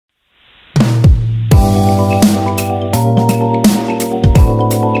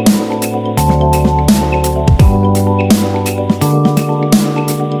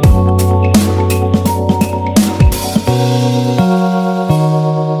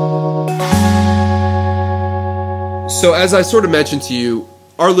So as I sort of mentioned to you,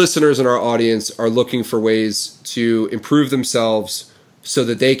 our listeners and our audience are looking for ways to improve themselves so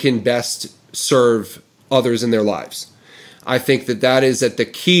that they can best serve others in their lives. I think that that is at the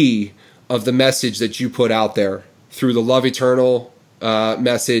key of the message that you put out there through the Love Eternal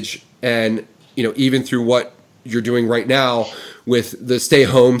message, and even through what you're doing right now with the stay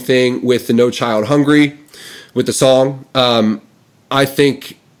home thing, with the No Child Hungry, with the song. I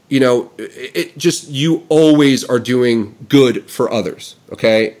think it just, you always are doing good for others.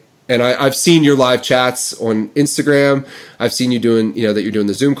 Okay. And I've seen your live chats on Instagram. I've seen you doing, that you're doing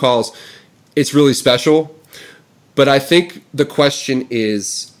the Zoom calls. It's really special. But I think the question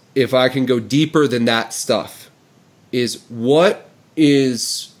is, if I can go deeper than that stuff, is what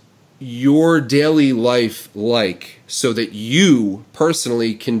is your daily life like so that you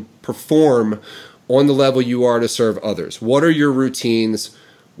personally can perform on the level you are to serve others? What are your routines?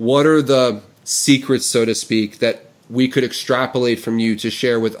 What are the secrets, so to speak, that we could extrapolate from you to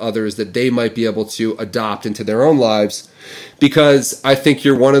share with others that they might be able to adopt into their own lives? Because I think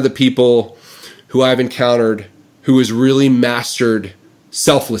you're one of the people who I've encountered who has really mastered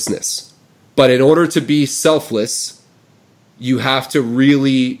selflessness. But in order to be selfless, you have to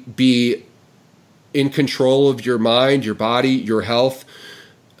really be in control of your mind, your body, your health,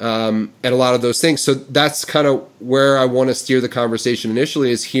 and a lot of those things. So that's kind of where I want to steer the conversation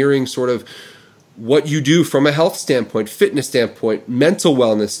initially, is hearing sort of what you do from a health standpoint, fitness standpoint, mental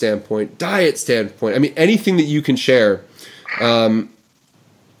wellness standpoint, diet standpoint. I mean, anything that you can share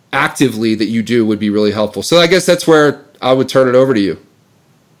actively that you do would be really helpful. So I guess that's where I would turn it over to you.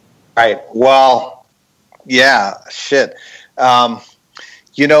 All right. Well, yeah, shit.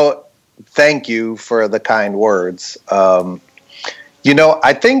 Thank you for the kind words. I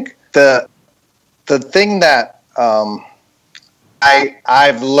think the thing that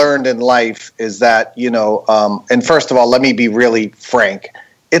I've learned in life is that, and first of all, let me be really frank.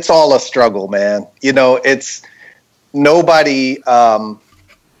 It's all a struggle, man. It's nobody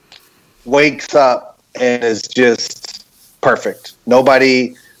wakes up and is just perfect.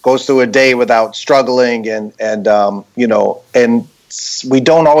 Nobody goes through a day without struggling, and we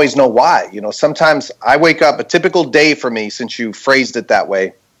don't always know why. Sometimes I wake up, a typical day for me, since you phrased it that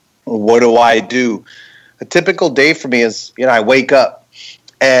way, what do I do? A typical day for me is, I wake up,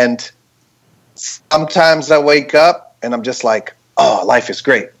 and sometimes I wake up and I'm just like, oh, life is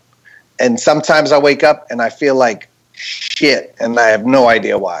great. And sometimes I wake up and I feel like shit, and I have no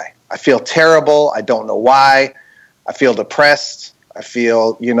idea why. I feel terrible. I don't know why. I feel depressed. I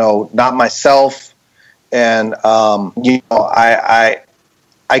feel, not myself. And, I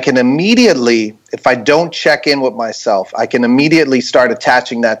can immediately, if I don't check in with myself, I can immediately start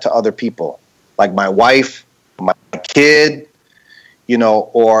attaching that to other people, like my wife, my kid,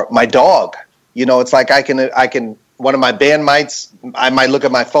 or my dog. It's like I can, one of my bandmates, I might look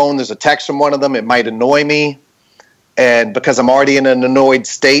at my phone, there's a text from one of them, it might annoy me. And because I'm already in an annoyed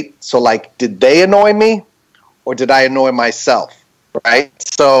state, so like, did they annoy me or did I annoy myself? Right?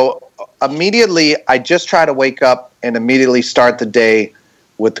 So immediately I just try to wake up and immediately start the day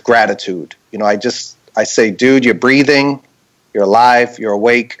with gratitude. I say, dude, you're breathing, you're alive, you're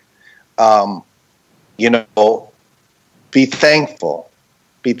awake. Be thankful.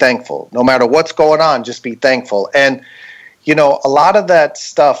 Be thankful. No matter what's going on, just be thankful. And, a lot of that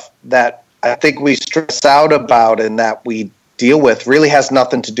stuff that I think we stress out about and that we deal with really has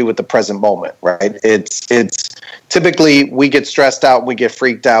nothing to do with the present moment, right? It's typically we get stressed out, we get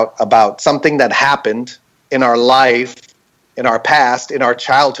freaked out about something that happened in our life, in our past, in our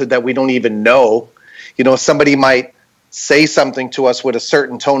childhood that we don't even know. Somebody might say something to us with a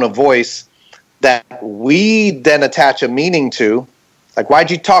certain tone of voice that we then attach a meaning to. Like,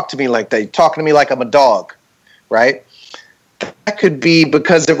 why'd you talk to me like that? You're talking to me like I'm a dog, right? That could be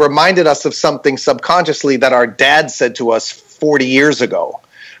because it reminded us of something subconsciously that our dad said to us 40 years ago,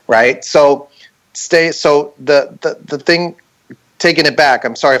 right? So the thing, taking it back,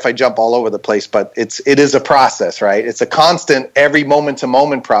 I'm sorry if I jump all over the place, but it is a process, right? It's a constant, every moment to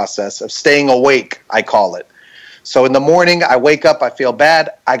moment process of staying awake, I call it. So in the morning, I wake up, I feel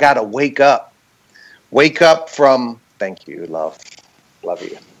bad, I gotta wake up. Wake up from, thank you, love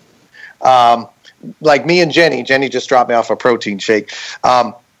you. Like me and Jenny just dropped me off a protein shake.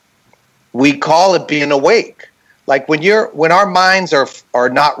 We call it being awake. Like when our minds are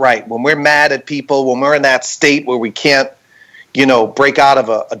not right, when we're mad at people, when we're in that state where we can't, break out of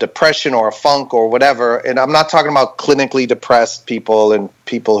a depression or a funk or whatever. And I'm not talking about clinically depressed people and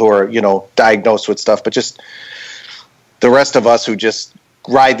people who are, diagnosed with stuff, but just the rest of us who just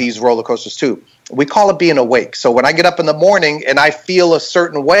ride these roller coasters too. We call it being awake. So when I get up in the morning and I feel a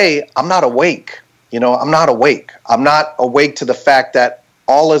certain way, I'm not awake. I'm not awake. I'm not awake to the fact that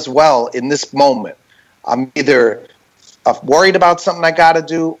all is well in this moment. I'm either worried about something I got to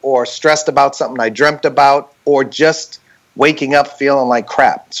do, or stressed about something I dreamt about, or just waking up feeling like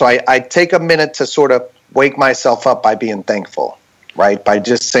crap. So I take a minute to sort of wake myself up by being thankful, right? By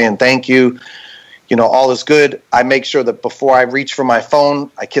just saying thank you. All is good. I make sure that before I reach for my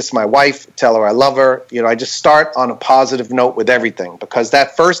phone, I kiss my wife, tell her I love her. I just start on a positive note with everything, because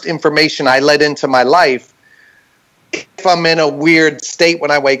that first information I let into my life, if I'm in a weird state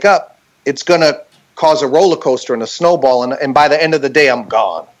when I wake up, it's going to cause a roller coaster and a snowball. And by the end of the day, I'm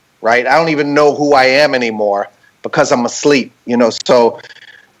gone, right? I don't even know who I am anymore because I'm asleep, So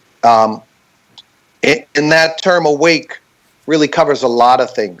in that term, awake really covers a lot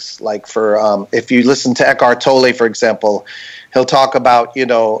of things. Like if you listen to Eckhart Tolle, for example, he'll talk about,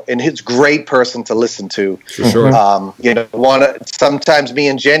 and he's a great person to listen to. Sure. Sometimes me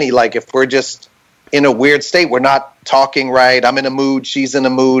and Jenny, like if we're just in a weird state, we're not talking right, I'm in a mood, she's in a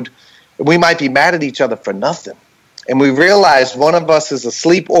mood, we might be mad at each other for nothing. And we realize one of us is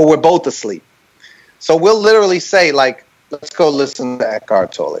asleep or we're both asleep. So we'll literally say, like, let's go listen to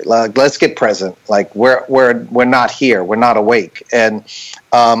Eckhart Tolle. Like, let's get present. Like we're not here. We're not awake. And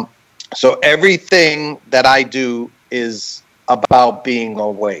so everything that I do is about being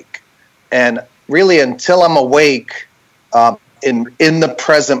awake. And really, until I'm awake in the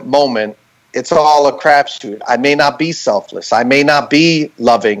present moment, it's all a crapshoot. I may not be selfless. I may not be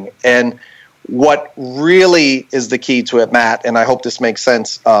loving. And what really is the key to it, Matt, and I hope this makes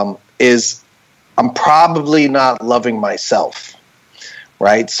sense, is I'm probably not loving myself,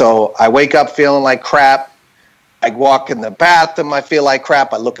 right? So I wake up feeling like crap. I walk in the bathroom, I feel like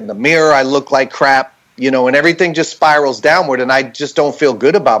crap. I look in the mirror, I look like crap, and everything just spirals downward. And I just don't feel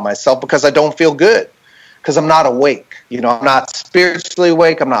good about myself because I don't feel good, because I'm not awake. I'm not spiritually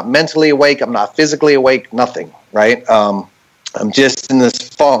awake. I'm not mentally awake. I'm not physically awake. Nothing, right? I'm just in this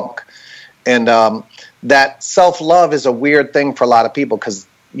funk. And that self-love is a weird thing for a lot of people, because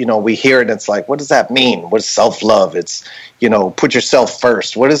we hear it and it's like, what does that mean? What is self-love? It's, put yourself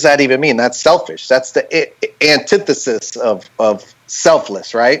first. What does that even mean? That's selfish. That's the antithesis of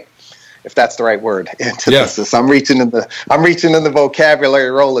selfless, right? If that's the right word, antithesis. Yeah. I'm reaching in the vocabulary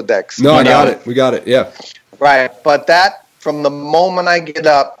Rolodex. No, I got it. We got it. Yeah. Right. But that, from the moment I get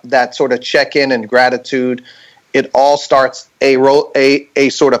up, that sort of check-in and gratitude, it all starts a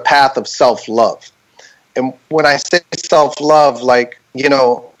sort of path of self-love. And when I say self-love, like,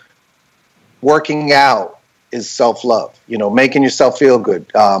 working out is self-love, making yourself feel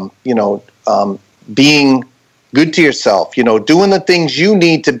good, being good to yourself, doing the things you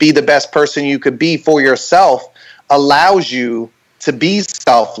need to be the best person you could be for yourself allows you to be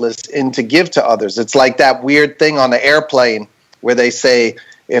selfless and to give to others. It's like that weird thing on the airplane where they say,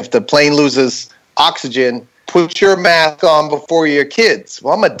 if the plane loses oxygen, put your mask on before your kids.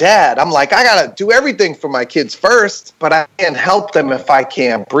 Well, I'm a dad. I'm like, I got to do everything for my kids first, but I can't help them if I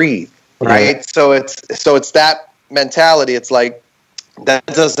can't breathe, right? Yeah. So it's that mentality. It's like, that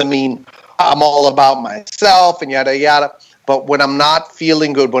doesn't mean I'm all about myself and yada, yada. But when I'm not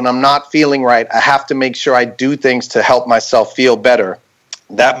feeling good, when I'm not feeling right, I have to make sure I do things to help myself feel better.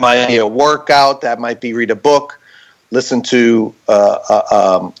 That might be a workout. That might be read a book, listen to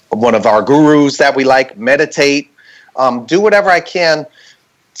one of our gurus that we like, meditate, do whatever I can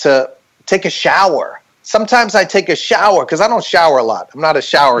to take a shower. Sometimes I take a shower because I don't shower a lot. I'm not a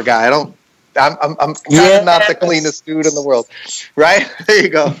shower guy. I'm kind of not the cleanest dude in the world, right? There you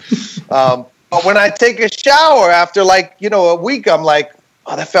go. But when I take a shower after a week, I'm like,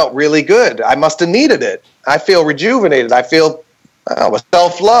 oh, that felt really good. I must have needed it. I feel rejuvenated. I feel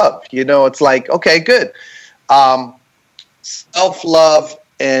self-love. It's like, okay, good. Self-love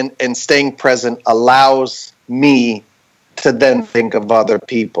and staying present allows me to then think of other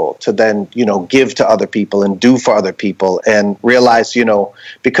people, to then, give to other people and do for other people, and realize,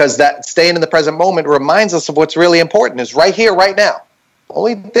 because that staying in the present moment reminds us of what's really important is right here, right now. The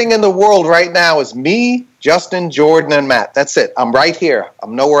only thing in the world right now is me, Justin, Jordan, and Matt. That's it. I'm right here.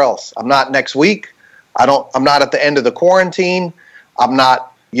 I'm nowhere else. I'm not next week. I'm not at the end of the quarantine. I'm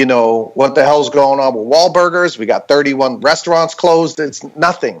not, what the hell's going on with Wahlburgers? We got 31 restaurants closed. It's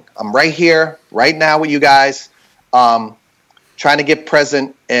nothing. I'm right here, right now with you guys, trying to get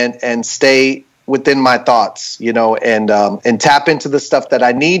present and stay within my thoughts, and tap into the stuff that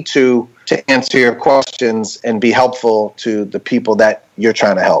I need to answer your questions and be helpful to the people that you're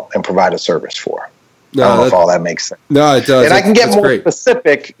trying to help and provide a service for. No, I don't know if all that makes sense. No, it does. And I can get more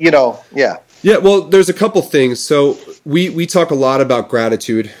specific, yeah. Yeah, well, there's a couple things. So we talk a lot about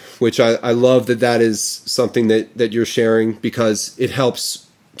gratitude, which I love that is something that you're sharing, because it helps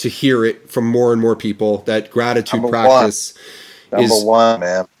to hear it from more and more people, that gratitude Number practice one. is Number one,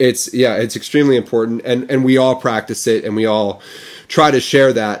 man. It's extremely important, and we all practice it, and we all try to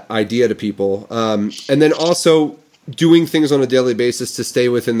share that idea to people. And then also doing things on a daily basis to stay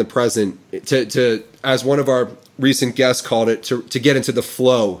within the present, to as one of our recent guests called it, to get into the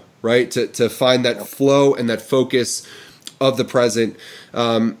flow, right? To find that flow and that focus of the present.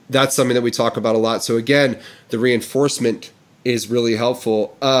 That's something that we talk about a lot. So again, the reinforcement is really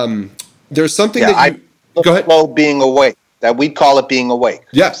helpful. There's something that you go ahead. Flow, being awake. That we call it being awake.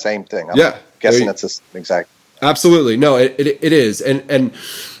 Yeah. Same thing. I'm guessing it's the same exact. Absolutely. No, it is. And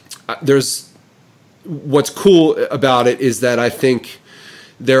there's, what's cool about it is that I think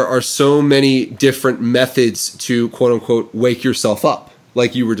there are so many different methods to quote unquote wake yourself up,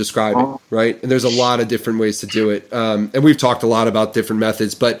 like you were describing, right? And there's a lot of different ways to do it. And we've talked a lot about different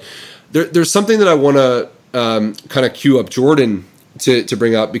methods, but there's something that I want to kind of cue up Jordan to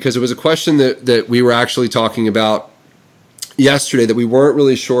bring up, because it was a question that we were actually talking about yesterday that we weren't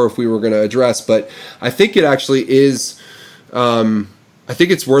really sure if we were going to address, but I think it actually is, I think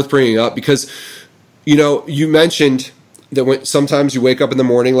it's worth bringing up, because, you mentioned that sometimes you wake up in the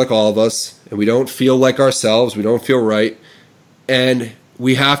morning like all of us, and we don't feel like ourselves, we don't feel right, and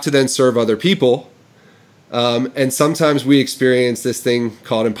we have to then serve other people, and sometimes we experience this thing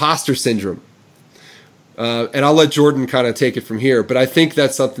called imposter syndrome. And I'll let Jordan kind of take it from here, but I think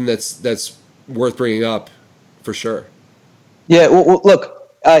that's something that's worth bringing up for sure. Yeah, well,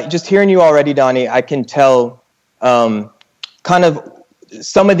 look, just hearing you already, Donnie, I can tell kind of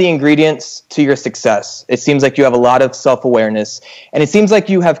some of the ingredients to your success. It seems like you have a lot of self-awareness, and it seems like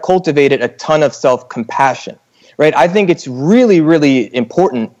you have cultivated a ton of self-compassion, right? I think it's really, really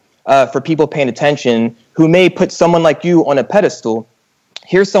important for people paying attention who may put someone like you on a pedestal.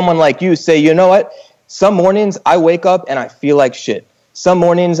 Hear someone like you say, you know what? Some mornings I wake up and I feel like shit. Some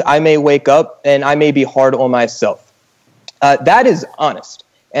mornings I may wake up and I may be hard on myself. That is honest.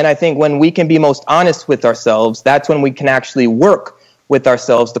 And I think when we can be most honest with ourselves, that's when we can actually work with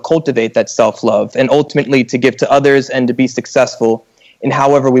ourselves to cultivate that self-love and ultimately to give to others and to be successful in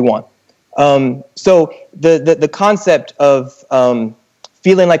however we want. So the concept of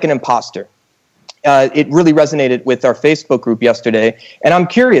feeling like an imposter, it really resonated with our Facebook group yesterday. And I'm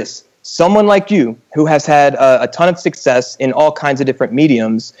curious, someone like you who has had a ton of success in all kinds of different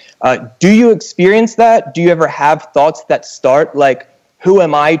mediums, do you experience that? Do you ever have thoughts that start like, who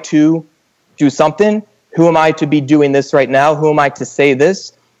am I to do something? Who am I to be doing this right now? Who am I to say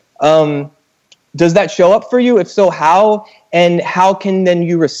this? Does that show up for you? If so, how? And how can then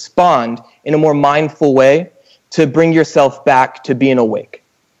you respond in a more mindful way to bring yourself back to being awake?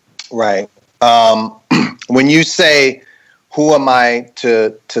 Right. When you say, who am I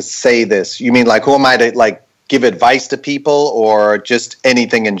to say this? You mean like, who am I to like give advice to people, or just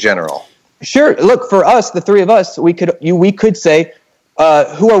anything in general? Sure. Look, for us, the three of us, we could say,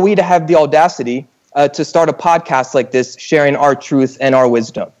 who are we to have the audacity to start a podcast like this, sharing our truth and our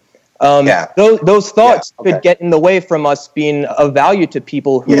wisdom? Those thoughts could get in the way from us being of value to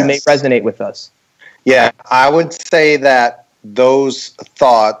people who may resonate with us. Yeah, I would say that those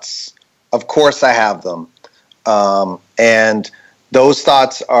thoughts, of course I have them. And those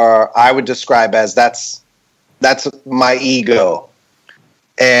thoughts are, I would describe as that's my ego.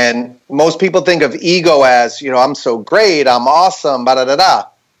 And most people think of ego as, I'm so great, I'm awesome, da-da-da-da.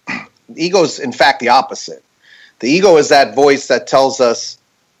 Ego is, in fact, the opposite. The ego is that voice that tells us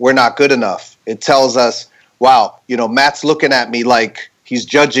we're not good enough. It tells us, wow, Matt's looking at me like he's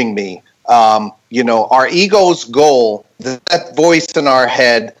judging me. Our ego's goal, that voice in our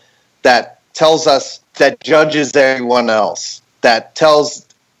head that tells us, that judges everyone else, that tells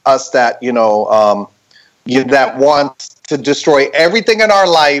us that, that wants to destroy everything in our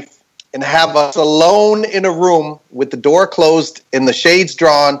life and have us alone in a room with the door closed and the shades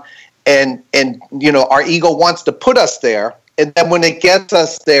drawn. And our ego wants to put us there. And then when it gets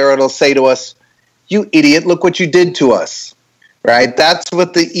us there, it'll say to us, you idiot, look what you did to us, right? That's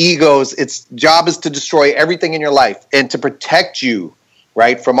what the its job is, to destroy everything in your life and to protect you,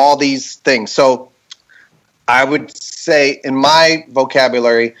 right, from all these things. So I would say, in my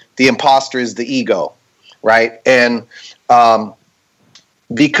vocabulary, the imposter is the ego, right? And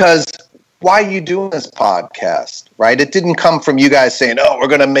because why are you doing this podcast, right? It didn't come from you guys saying, oh, we're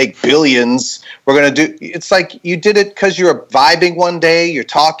going to make billions. We're going to do, it's like you did it because you were vibing one day, you're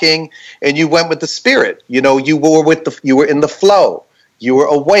talking, and you went with the spirit. You were in the flow. You were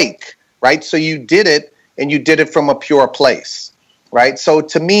awake, right? So you did it, and you did it from a pure place, right? So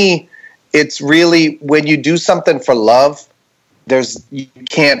to me, it's really, when you do something for love, you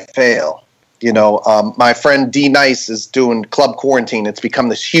can't fail, My friend D Nice is doing Club Quarantine. It's become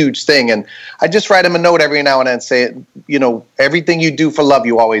this huge thing. And I just write him a note every now and then and say, everything you do for love,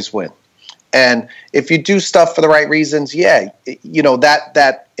 you always win. And if you do stuff for the right reasons,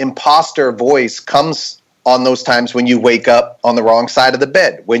 that imposter voice comes on those times when you wake up on the wrong side of the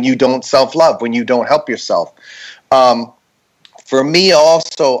bed, when you don't self-love, when you don't help yourself. For me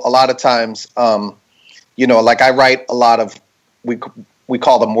also, a lot of times, like I write a lot of, we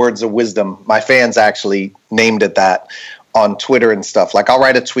call them words of wisdom. My fans actually named it that on Twitter and stuff. Like I'll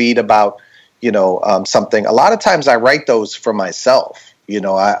write a tweet about, something. A lot of times I write those for myself.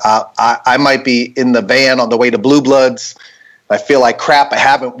 I might be in the van on the way to Blue Bloods. I feel like crap. I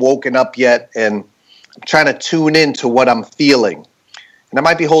haven't woken up yet. And I'm trying to tune into what I'm feeling. And I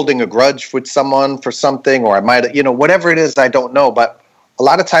might be holding a grudge with someone for something, or I might, whatever it is, I don't know. But a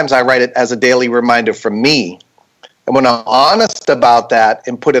lot of times I write it as a daily reminder for me. And when I'm honest about that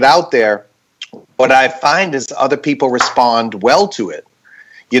and put it out there, what I find is other people respond well to it.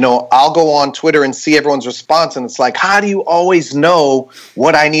 I'll go on Twitter and see everyone's response, and it's like, how do you always know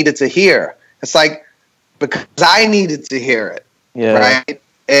what I needed to hear? It's like, because I needed to hear it, right?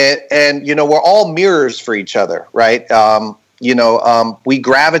 And we're all mirrors for each other, right? We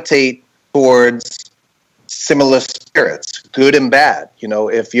gravitate towards similar spirits, good and bad.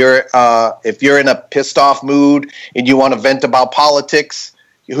 If you're in a pissed off mood and you want to vent about politics,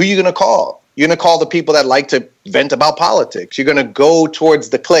 who are you going to call? You're going to call the people that like to vent about politics. You're going to go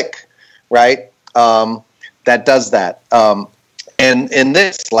towards the clique, right? That does that. And in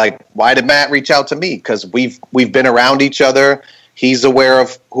this, like, why did Matt reach out to me? Because we've been around each other. He's aware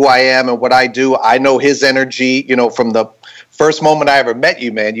of who I am and what I do. I know his energy, from the first moment I ever met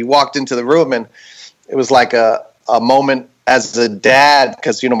you, man. You walked into the room and it was like a moment as a dad,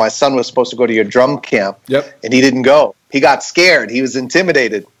 because, my son was supposed to go to your drum camp. Yep. And he didn't go. He got scared. He was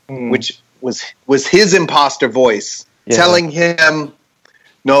intimidated, which was his imposter voice telling him,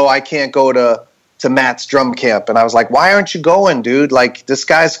 no, I can't go to Matt's drum camp. And I was like, why aren't you going, dude? Like, this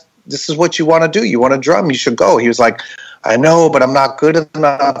is what you want to do. You want to drum, you should go. He was like, I know, but I'm not good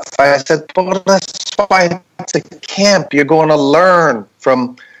enough. I said, well, that's why it's a camp. You're going to learn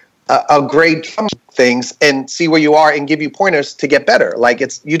from a great drum things and see where you are and give you pointers to get better. Like,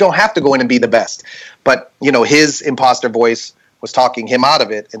 you don't have to go in and be the best. But, his imposter voice was talking him out of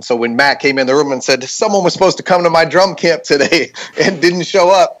it. And so when Matt came in the room and said, someone was supposed to come to my drum camp today and didn't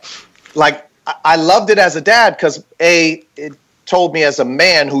show up, like, I loved it as a dad because, it told me as a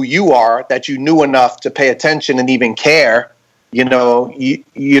man who you are that you knew enough to pay attention and even care, and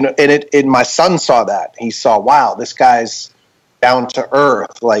my son saw that. He saw, wow, this guy's down to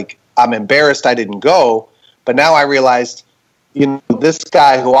earth. Like, I'm embarrassed I didn't go, but now I realized, this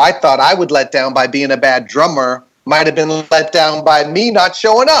guy who I thought I would let down by being a bad drummer might have been let down by me not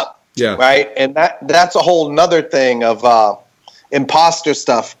showing up. Yeah. Right. And that's a whole nother thing of imposter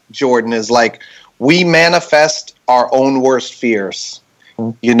stuff, Jordan, is like, we manifest our own worst fears,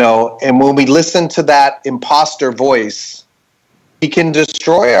 and when we listen to that imposter voice, we can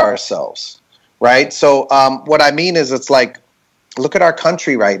destroy ourselves. Right. So what I mean is, it's like, look at our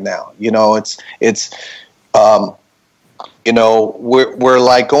country right now. We're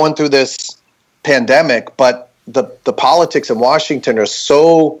like going through this pandemic, but the politics in Washington are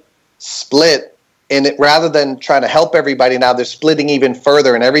so split, and rather than trying to help everybody now, they're splitting even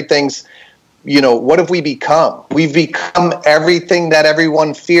further, and everything's, what have we become? We've become everything that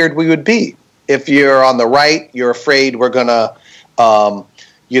everyone feared we would be. If you're on the right, you're afraid we're going to,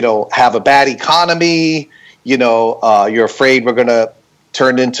 have a bad economy. You're afraid we're going to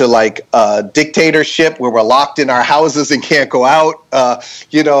turn into like a dictatorship where we're locked in our houses and can't go out.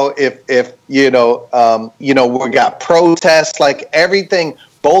 We got protests, like everything.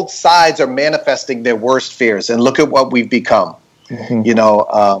 Both sides are manifesting their worst fears, and look at what we've become.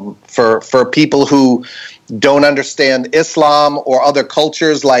 Mm-hmm. For people who don't understand Islam or other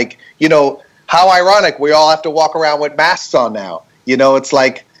cultures, like, how ironic we all have to walk around with masks on now. It's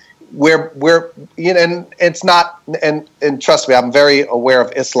like we're and it's not, and trust me, I'm very aware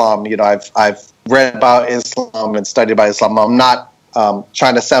of Islam. I've read about Islam and studied about Islam. I'm not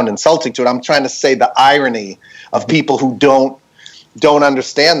trying to sound insulting to it. I'm trying to say the irony of people who don't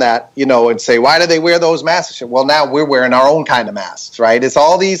understand that, and say, why do they wear those masks? Well, now we're wearing our own kind of masks, right? It's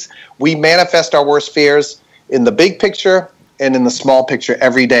all these, we manifest our worst fears in the big picture and in the small picture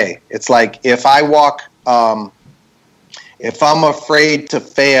every day. It's like, if I walk, if I'm afraid to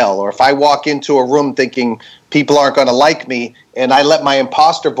fail, or if I walk into a room thinking people aren't going to like me, and I let my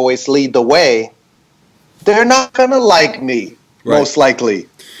imposter voice lead the way, they're not going to like me, most likely,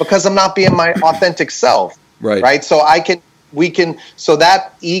 because I'm not being my authentic self. Right. So I can so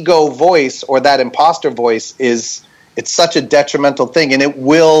that ego voice or that imposter voice it's such a detrimental thing, and it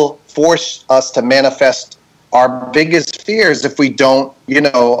will force us to manifest our biggest fears if we don't,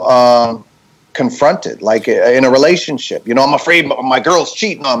 confront it. Like in a relationship, I'm afraid my girl's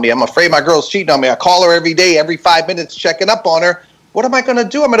cheating on me. I'm afraid my girl's cheating on me. I call her every day, every 5 minutes, checking up on her. What am I going to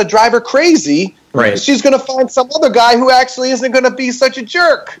do? I'm going to drive her crazy. Right. She's going to find some other guy who actually isn't going to be such a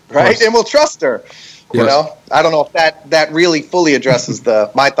jerk, right? And we'll trust her. Yes. I don't know if that really fully addresses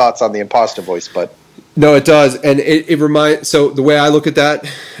my thoughts on the imposter voice, but no, it does, and it reminds. So the way I look at that,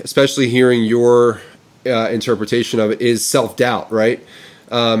 especially hearing your interpretation of it, is self-doubt, right?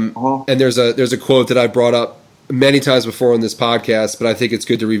 And there's a quote that I brought up many times before on this podcast, but I think it's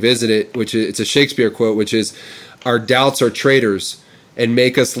good to revisit it. It's a Shakespeare quote, which is, "Our doubts are traitors and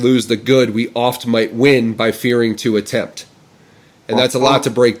make us lose the good we oft might win by fearing to attempt." And that's a lot to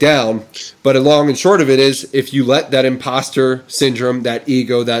break down, but a long and short of it is, if you let that imposter syndrome, that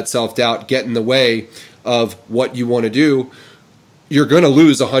ego, that self-doubt get in the way of what you want to do, you're going to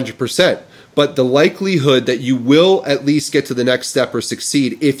lose 100%. But the likelihood that you will at least get to the next step or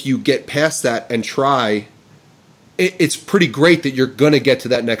succeed, if you get past that and try, it's pretty great that you're going to get to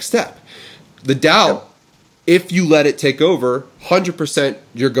that next step. The doubt, if you let it take over, 100%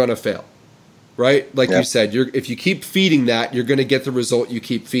 you're going to fail. Right? Like you said, if you keep feeding that, you're going to get the result you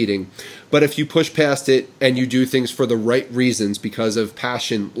keep feeding. But if you push past it and you do things for the right reasons, because of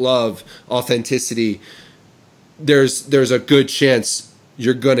passion, love, authenticity, there's a good chance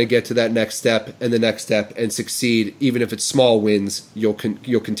you're going to get to that next step and the next step and succeed. Even if it's small wins, you'll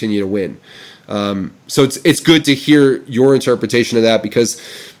continue to win. So it's good to hear your interpretation of that, because,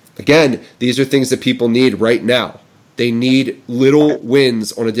 again, these are things that people need right now. They need little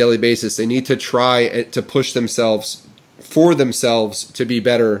wins on a daily basis. They need to try to push themselves for themselves to be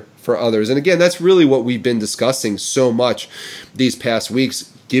better for others. And again, that's really what we've been discussing so much these past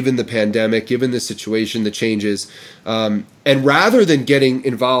weeks, given the pandemic, given the situation, the changes. And rather than getting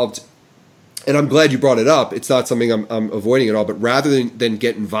involved, and I'm glad you brought it up, it's not something I'm avoiding at all, but rather than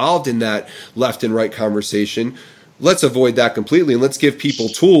get involved in that left and right conversation, let's avoid that completely, and let's give people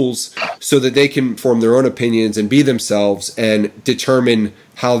tools so that they can form their own opinions and be themselves and determine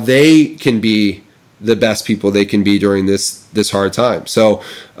how they can be the best people they can be during this hard time. So,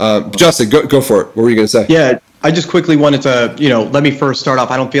 Justin, go for it. What were you going to say? Yeah, I just quickly wanted to, let me first start off.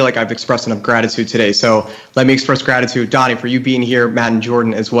 I don't feel like I've expressed enough gratitude today. So let me express gratitude, Donnie, for you being here, Matt and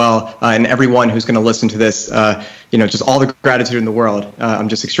Jordan as well, and everyone who's going to listen to this, just all the gratitude in the world. I'm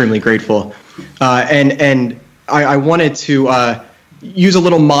just extremely grateful. And I wanted to use a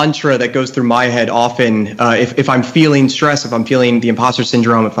little mantra that goes through my head often. If I'm feeling stress, if I'm feeling the imposter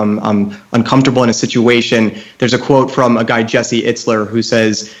syndrome, if I'm uncomfortable in a situation, there's a quote from a guy, Jesse Itzler, who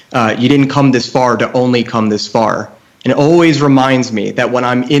says, "You didn't come this far to only come this far." And it always reminds me that when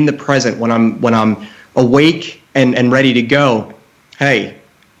I'm in the present, when I'm awake and ready to go, hey,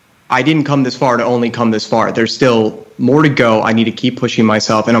 I didn't come this far to only come this far. There's still more to go. I need to keep pushing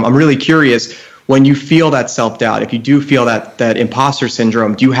myself. And I'm really curious, when you feel that self-doubt, if you do feel that imposter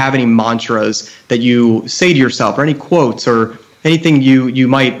syndrome, do you have any mantras that you say to yourself, or any quotes or anything you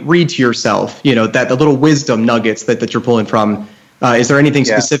might read to yourself, that the little wisdom nuggets that you're pulling from? Is there anything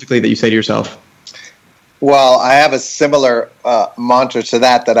specifically that you say to yourself? Well, I have a similar mantra to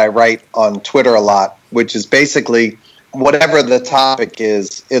that I write on Twitter a lot, which is basically, whatever the topic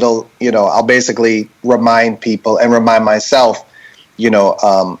is, I'll basically remind people and remind myself,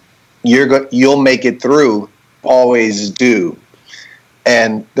 you'll make it through, always do.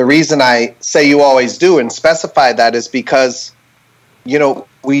 And the reason I say you always do and specify that is because,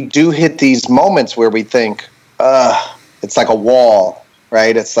 we do hit these moments where we think, it's like a wall,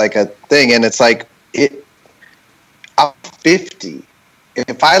 right? It's like a thing. And it's like, I'm 50.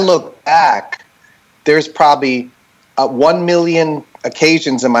 If I look back, there's probably 1 million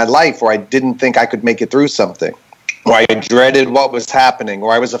occasions in my life where I didn't think I could make it through something, or I dreaded what was happening,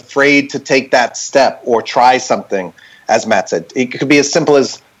 or I was afraid to take that step or try something, as Matt said. It could be as simple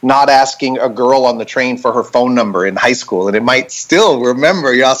as not asking a girl on the train for her phone number in high school, and it might still remember,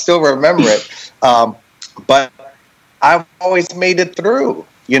 I'll still remember it. But I've always made it through.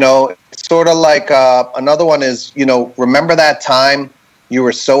 It's sort of like another one is, remember that time you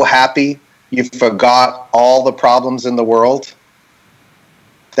were so happy you forgot all the problems in the world?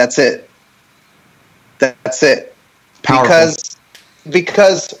 That's it. That's it. Powerful.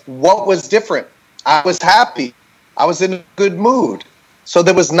 Because what was different? I was happy. I was in a good mood. So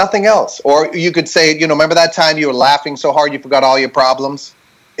there was nothing else. Or you could say, remember that time you were laughing so hard you forgot all your problems?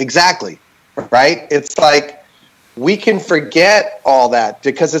 Exactly. Right? It's like we can forget all that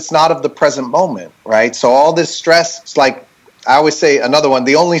because it's not of the present moment, right? So all this stress, it's like I always say another one,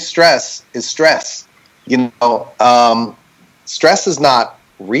 the only stress is stress. Stress is not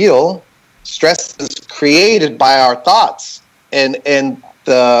real. Stress is created by our thoughts and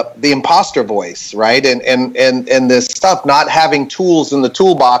the imposter voice, right? And this stuff, not having tools in the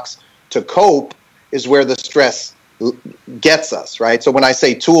toolbox to cope is where the stress gets us, right? So when I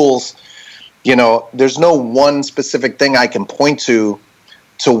say tools, there's no one specific thing I can point to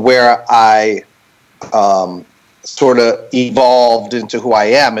where I sort of evolved into who I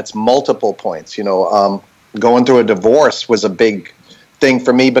am. It's multiple points. Going through a divorce was a big thing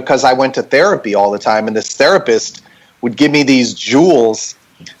for me because I went to therapy all the time, and this therapist would give me these jewels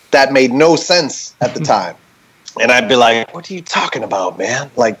that made no sense at the time. And I'd be like, what are you talking about, man?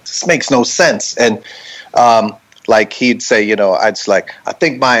 Like, this makes no sense. And like he'd say, I'd just like, I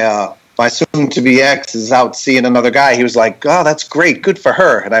think my soon-to-be ex is out seeing another guy. He was like, oh, that's great. Good for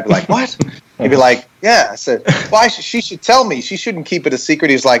her. And I'd be like, what? He'd be like, yeah. I said, well, she should tell me. She shouldn't keep it a secret.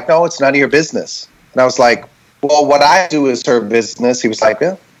 He was like, no, it's none of your business. And I was like, well, what I do is her business. He was like,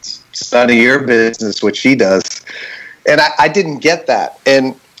 yeah, it's none of your business what she does. And I didn't get that.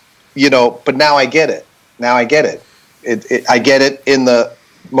 And, but now I get it. Now I get it. I get it in the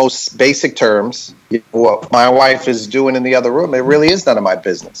most basic terms. What my wife is doing in the other room, it really is none of my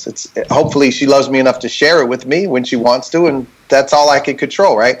business. Hopefully she loves me enough to share it with me when she wants to, and that's all I can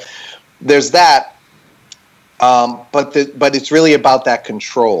control, right? There's that. But it's really about that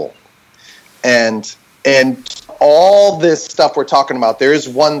control. And all this stuff we're talking about, there is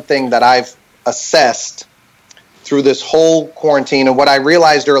one thing that I've assessed through this whole quarantine, and what I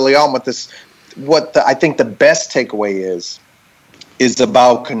realized early on with this, I think the best takeaway is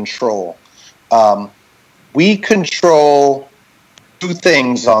about control. We control two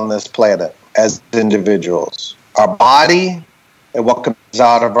things on this planet as individuals: our body and what comes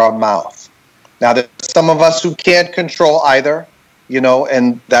out of our mouth. Now, there's some of us who can't control either,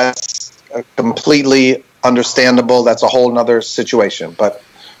 and that's completely understandable. That's a whole nother situation. But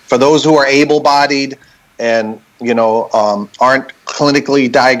for those who are able-bodied and aren't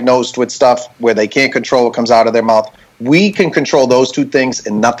clinically diagnosed with stuff where they can't control what comes out of their mouth, we can control those two things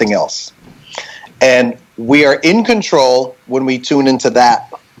and nothing else. And we are in control when we tune into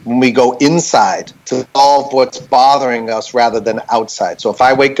that, when we go inside to solve what's bothering us rather than outside. So if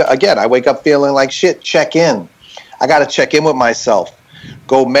I wake up feeling like shit, check in. I got to check in with myself.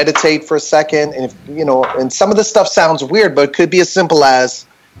 Go meditate for a second. And and some of this stuff sounds weird, but it could be as simple as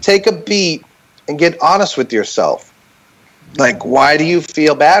take a beat and get honest with yourself. Like, why do you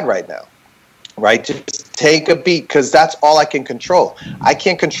feel bad right now? Right? Just take a beat, because that's all I can control. I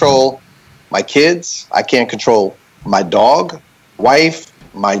can't control my kids. I can't control my dog, wife,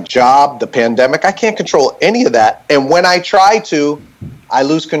 my job, the pandemic. I can't control any of that. And when I try to, I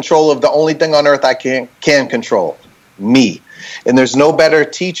lose control of the only thing on earth I can control, me. And there's no better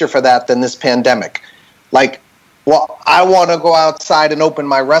teacher for that than this pandemic. Like, well, I want to go outside and open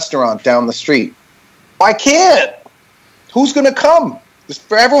my restaurant down the street. I can't. Who's going to come?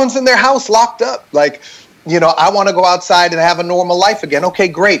 Everyone's in their house locked up. Like, I want to go outside and have a normal life again. Okay,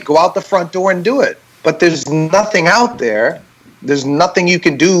 great. Go out the front door and do it. But there's nothing out there. There's nothing you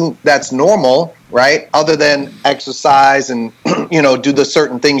can do that's normal, right? Other than exercise and, do the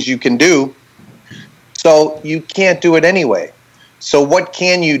certain things you can do. So you can't do it anyway. So what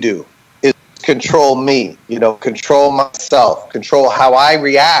can you do? Is control me, control myself, control how I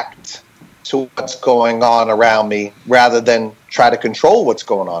react to what's going on around me rather than try to control what's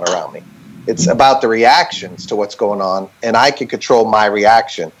going on around me. It's about the reactions to what's going on, and I can control my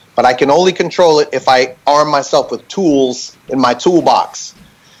reaction. But I can only control it if I arm myself with tools in my toolbox.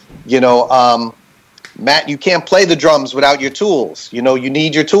 Matt, you can't play the drums without your tools. You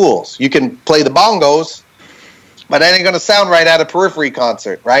need your tools. You can play the bongos, but that ain't going to sound right at a Periphery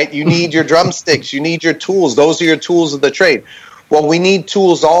concert, right? You need your drumsticks. You need your tools. Those are your tools of the trade. Well, we need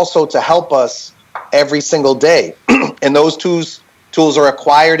tools also to help us every single day. And those tools are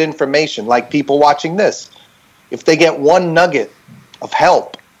acquired information, like people watching this. If they get one nugget of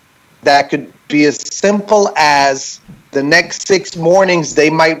help, that could be as simple as the next 6 mornings they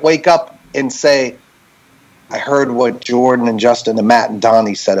might wake up and say, I heard what Jordan and Justin and Matt and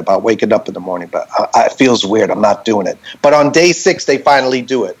Donnie said about waking up in the morning, but it feels weird. I'm not doing it. But on day 6, they finally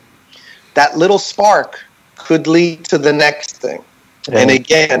do it. That little spark could lead to the next thing. Yeah. And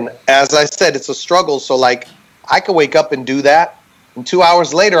again, as I said, it's a struggle. So like, I could wake up and do that, and 2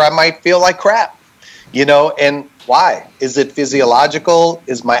 hours later, I might feel like crap, and why? Is it physiological?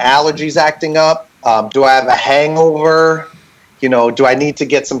 Is my allergies acting up? Do I have a hangover? Do I need to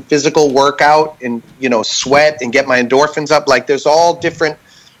get some physical workout and, sweat and get my endorphins up? Like, there's all different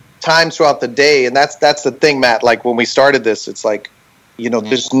times throughout the day, and that's the thing, Matt. Like when we started this, it's like,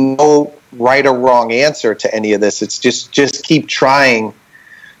 there's no right or wrong answer to any of this. It's just keep trying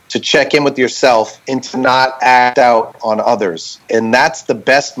to check in with yourself and to not act out on others. And that's the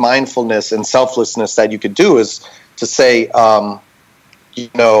best mindfulness and selflessness that you could do, is to say, I'm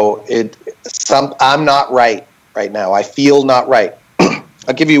not right now. I feel not right.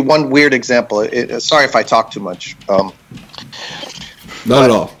 I'll give you one weird example. Sorry if I talk too much. Not at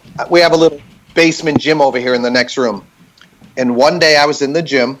all. We have a little basement gym over here in the next room. And one day I was in the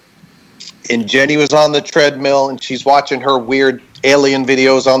gym, and Jenny was on the treadmill, and she's watching her weird alien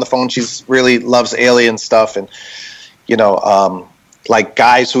videos on the phone. She's really loves alien stuff, and like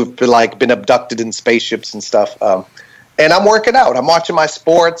guys who've been abducted in spaceships and stuff. And I'm working out. I'm watching my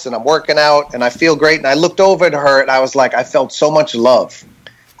sports, and I'm working out, and I feel great. And I looked over at her, and I was like, I felt so much love.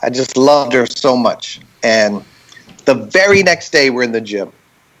 I just loved her so much. And the very next day, we're in the gym,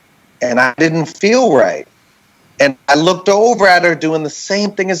 and I didn't feel right. And I looked over at her doing the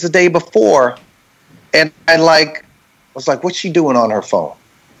same thing as the day before, and I was like, what's she doing on her phone?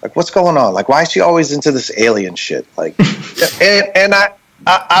 Like, what's going on? Like, why is she always into this alien shit? Like, and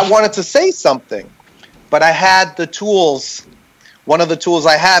I wanted to say something, but I had the tools. One of the tools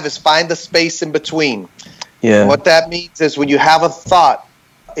I have is find the space in between. Yeah. And what that means is when you have a thought,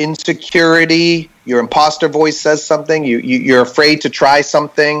 insecurity, your imposter voice says something, you're afraid to try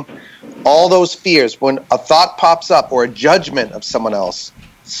something, all those fears, when a thought pops up or a judgment of someone else,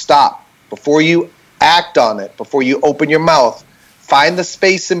 stop. Before you act on it, before you open your mouth, find the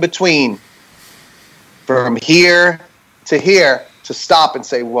space in between from here to stop and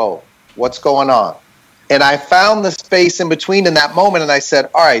say, whoa, what's going on? And I found the space in between in that moment, and I said,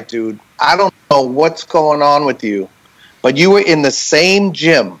 all right, dude, I don't know what's going on with you, but you were in the same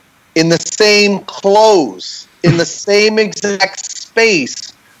gym, in the same clothes, in the same exact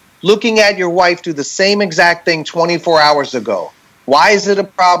space, looking at your wife do the same exact thing 24 hours ago. Why is it a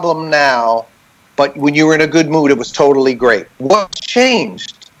problem now, but when you were in a good mood, it was totally great? What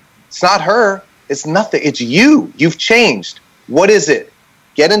changed? It's not her. It's nothing. It's you. You've changed. What is it?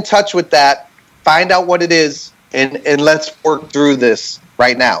 Get in touch with that. Find out what it is, and let's work through this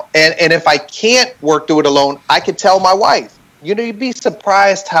right now. And if I can't work through it alone, I could tell my wife. You'd be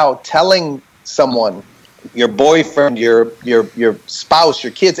surprised how telling someone, your boyfriend, your spouse,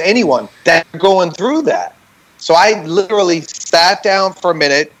 your kids, anyone, that you're going through that. So I literally sat down for a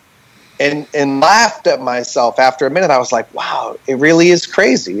minute and laughed at myself. After a minute, I was like, wow, it really is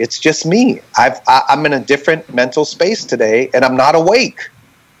crazy. It's just me. I'm in a different mental space today, and I'm not awake.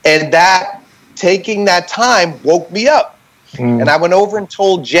 And that taking that time woke me up. And I went over and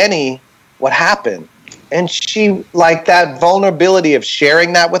told Jenny what happened. And she, like, that vulnerability of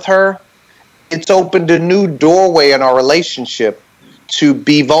sharing that with her, it's opened a new doorway in our relationship to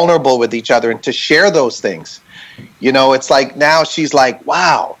be vulnerable with each other and to share those things. It's like now she's like,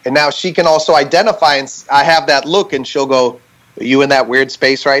 wow. And now she can also identify, and I have that look, and she'll go, are you in that weird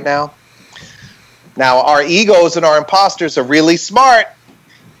space right now? Now, our egos and our imposters are really smart.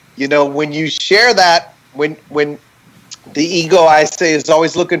 When you share that, when the ego, I say, is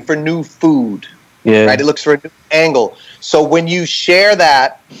always looking for new food, right? It looks for a new angle. So when you share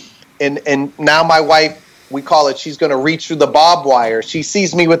that, and now my wife, we call it, she's going to reach through the barbed wire. She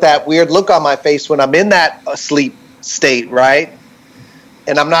sees me with that weird look on my face when I'm in that asleep state, right?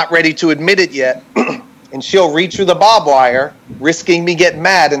 And I'm not ready to admit it yet. And she'll reach through the barbed wire, risking me getting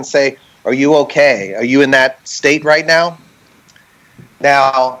mad, and say, are you okay? Are you in that state right now?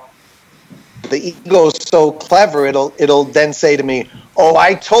 Now, the ego is so clever, it'll then say to me, oh,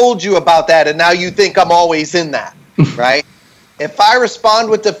 I told you about that, and now you think I'm always in that, right? If I respond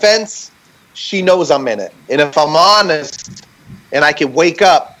with defense, she knows I'm in it. And if I'm honest and I can wake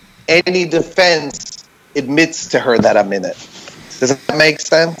up, any defense admits to her that I'm in it. Does that make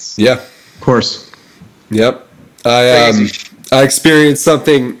sense? Yeah, of course. Yep. I experienced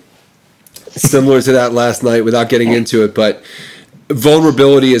something similar to that last night without getting into it, but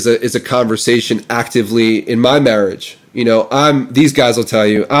vulnerability is a conversation actively in my marriage. These guys will tell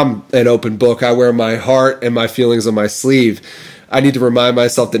you, I'm an open book. I wear my heart and my feelings on my sleeve. I need to remind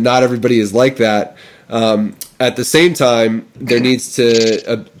myself that not everybody is like that. At the same time, there needs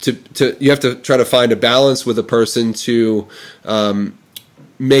to you have to try to find a balance with a person to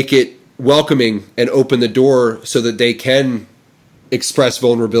make it welcoming and open the door so that they can express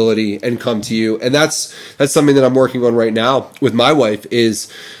vulnerability and come to you. And that's something that I'm working on right now with my wife,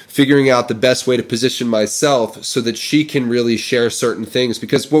 is figuring out the best way to position myself so that she can really share certain things.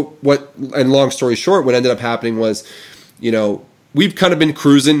 Because what and long story short, what ended up happening was, we've kind of been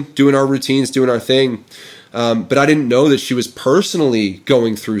cruising, doing our routines, doing our thing. But I didn't know that she was personally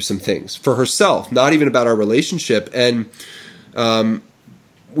going through some things for herself, not even about our relationship. And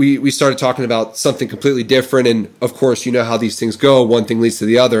we started talking about something completely different. And of course, you know how these things go. One thing leads to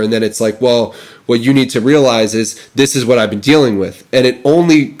the other. And then it's like, well, what you need to realize is this is what I've been dealing with. And it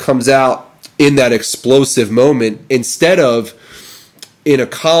only comes out in that explosive moment instead of in a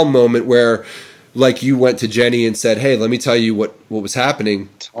calm moment where, like, you went to Jenny and said, hey, let me tell you what was happening.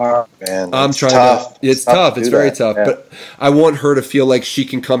 Oh, man, I'm trying tough. It's tough. It's very tough. Yeah. But I want her to feel like she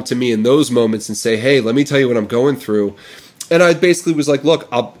can come to me in those moments and say, hey, let me tell you what I'm going through. And I basically was like, look,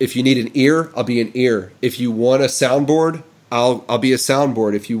 if you need an ear, I'll be an ear. If you want a soundboard, I'll be a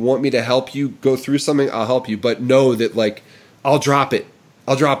soundboard. If you want me to help you go through something, I'll help you. But know that, like, I'll drop it.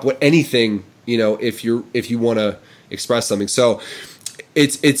 I'll drop anything, you know, if you want to express something. So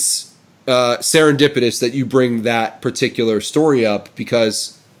it's serendipitous that you bring that particular story up,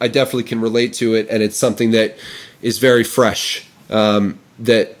 because I definitely can relate to it, and it's something that is very fresh,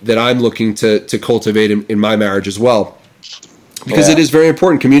 that I'm looking to cultivate in my marriage as well. Because it is very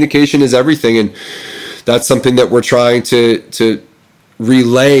important. Communication is everything, and that's something that we're trying to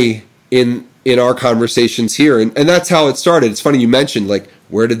relay in our conversations here. And that's how it started. It's funny you mentioned, like,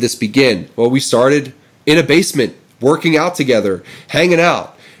 where did this begin? Well, we started in a basement, working out together, hanging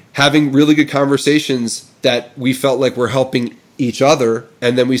out, having really good conversations that we felt like we're helping each other.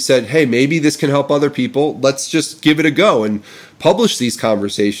 And then we said, hey, maybe this can help other people. Let's just give it a go and publish these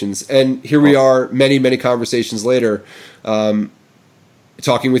conversations. And here we are, many, many conversations later,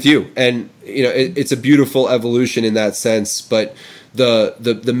 talking with you. And, you know, it's a beautiful evolution in that sense. But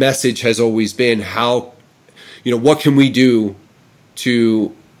the message has always been how, you know, what can we do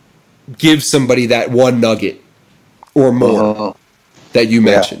to give somebody that one nugget or more that you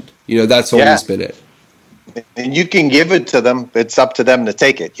mentioned? You know, that's always been it. And you can give it to them. It's up to them to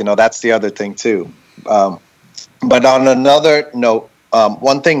take it. You know, that's the other thing too. But on another note,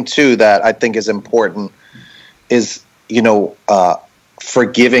 one thing too that I think is important is, you know,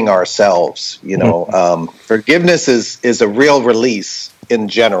 forgiving ourselves. You know, forgiveness is a real release in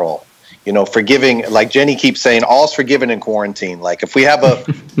general. You know, forgiving, like Jenny keeps saying, all's forgiven in quarantine. Like, if we have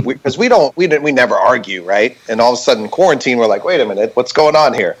because we never argue, right? And all of a sudden, quarantine, we're like, wait a minute, what's going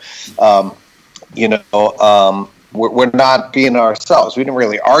on here? You know, we're not being ourselves. We didn't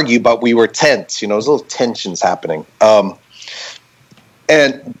really argue, but we were tense. You know, there's little tensions happening. But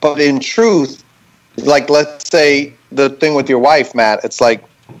in truth, like, let's say the thing with your wife, Matt, it's like,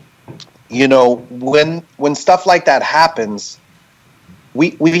 you know, when stuff like that happens,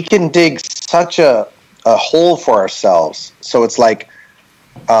 we can dig such a hole for ourselves. So it's like,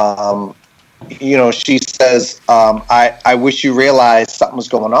 you know, she says, I wish you realized something was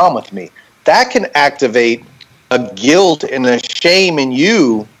going on with me. That can activate a guilt and a shame in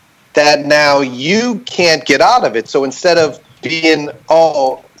you that now you can't get out of it. So instead of being,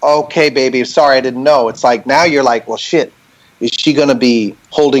 oh, okay, baby, sorry, I didn't know. It's like, now you're like, well, shit, is she going to be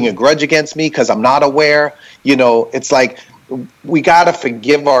holding a grudge against me because I'm not aware? You know, it's like, we got to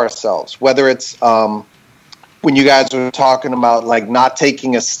forgive ourselves, whether it's when you guys were talking about, like, not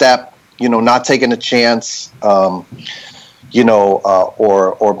taking a step, you know, not taking a chance, you know,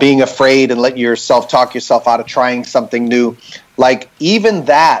 or being afraid and let yourself talk yourself out of trying something new. Like, even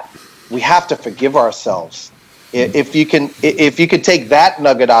that, we have to forgive ourselves. If you could take that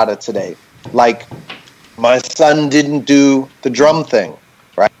nugget out of today, like, my son didn't do the drum thing,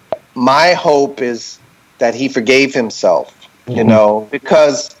 right? My hope is that he forgave himself, you know,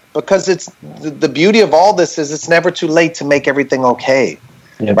 because it's the beauty of all this is it's never too late to make everything okay,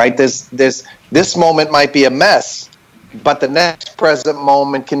 right? This moment might be a mess, but the next present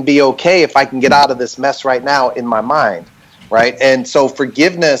moment can be okay if I can get out of this mess right now in my mind, right? And so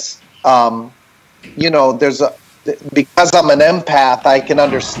forgiveness, you know, because I'm an empath, I can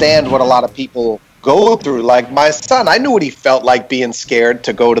understand what a lot of people go through. Like my son, I knew what he felt like being scared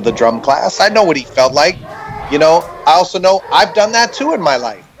to go to the drum class. I know what he felt like. You know, I also know I've done that too in my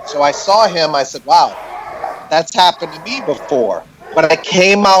life. So I saw him, I said, wow, that's happened to me before. But I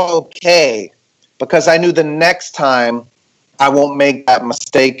came out okay because I knew the next time I won't make that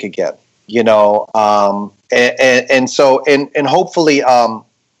mistake again, you know. And so hopefully, you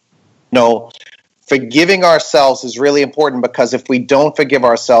know, forgiving ourselves is really important, because if we don't forgive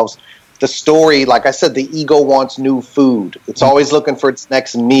ourselves, the story, like I said, the ego wants new food. It's always looking for its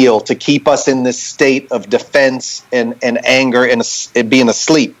next meal to keep us in this state of defense and anger and being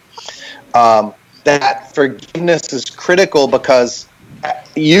asleep. That forgiveness is critical, because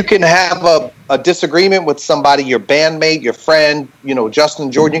you can have a disagreement with somebody, your bandmate, your friend, you know,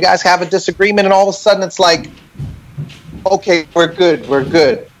 Justin, Jordan, you guys have a disagreement, and all of a sudden it's like, okay, we're good.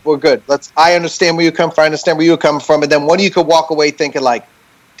 we're good. I understand where you come from. I understand where you come from. And then one of you could walk away thinking like,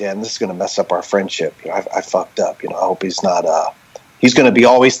 damn, this is going to mess up our friendship. I fucked up. I hope he's not, he's going to be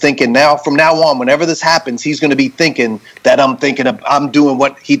always thinking from now on, whenever this happens, he's going to be thinking that I'm doing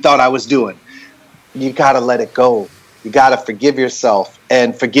what he thought I was doing. You got to let it go. You got to forgive yourself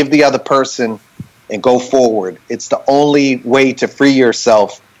and forgive the other person and go forward. It's the only way to free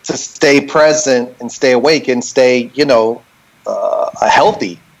yourself, to stay present and stay awake and stay,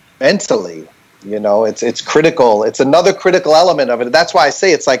 healthy mentally. It's critical. It's another critical element of it. That's why I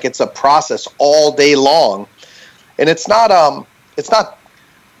say it's like it's a process all day long. And it's not I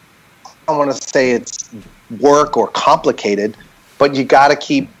don't want to say it's work or complicated, but you got to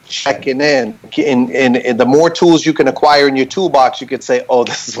keep checking in. And the more tools you can acquire in your toolbox, you could say, oh,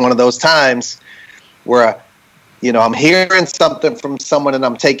 this is one of those times where, I'm hearing something from someone and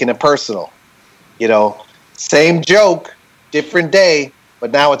I'm taking it personal. Same joke, different day,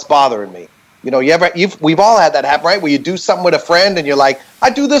 but now it's bothering me. We've all had that happen, right? Where you do something with a friend and you're like, I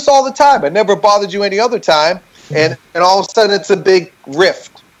do this all the time. I never bothered you any other time. And all of a sudden it's a big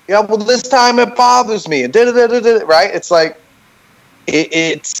rift. Well, this time it bothers me. And right? It's like,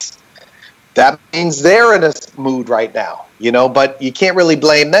 it's that means they're in a mood right now, but you can't really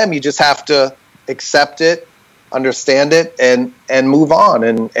blame them. You just have to accept it, understand it, and move on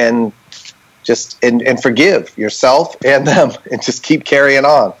and just and forgive yourself and them and just keep carrying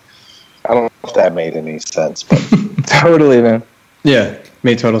on. I don't know if that made any sense, but totally, man. Yeah,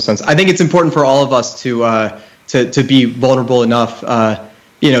 made total sense. I think it's important for all of us to be vulnerable enough,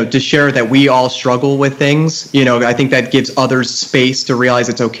 to share that we all struggle with things. I think that gives others space to realize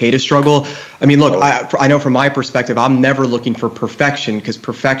it's okay to struggle. I mean, look, I know from my perspective, I'm never looking for perfection because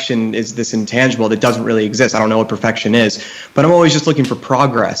perfection is this intangible that doesn't really exist. I don't know what perfection is, but I'm always just looking for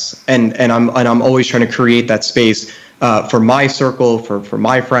progress, and I'm always trying to create that space for my circle, for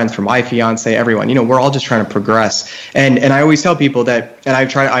my friends, for my fiance, everyone. We're all just trying to progress, and I always tell people that, and I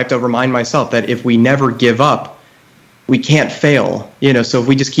have to remind myself that if we never give up, we can't fail, so if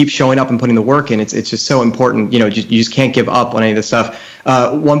we just keep showing up and putting the work in, it's just so important. You just can't give up on any of this stuff.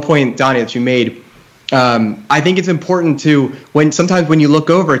 One point, Donnie, that you made, I think it's important to, sometimes when you look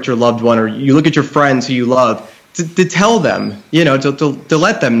over at your loved one or you look at your friends who you love, to tell them, to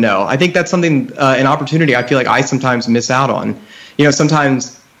let them know. I think that's something, an opportunity I feel like I sometimes miss out on.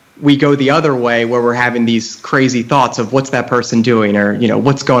 Sometimes we go the other way where we're having these crazy thoughts of what's that person doing, or,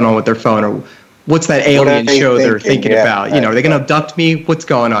 what's going on with their phone, or what's that alien show they're thinking about? Are they going to abduct me? What's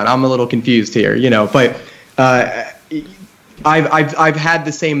going on? I'm a little confused here, but I've had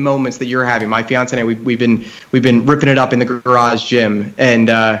the same moments that you're having. My fiance and I, we've been ripping it up in the garage gym, and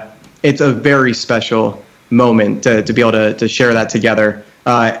it's a very special moment to be able to share that together.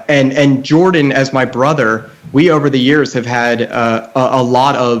 And Jordan, as my brother, we over the years have had a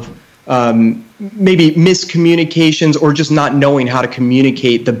lot of maybe miscommunications or just not knowing how to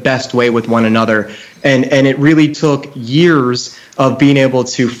communicate the best way with one another. And it really took years of being able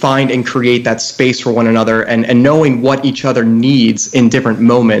to find and create that space for one another and knowing what each other needs in different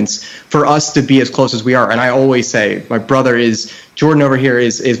moments for us to be as close as we are. And I always say, my brother Jordan over here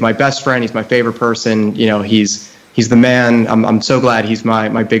is my best friend. He's my favorite person. He's the man. I'm so glad he's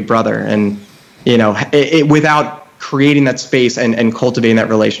my big brother. And, without creating that space and cultivating that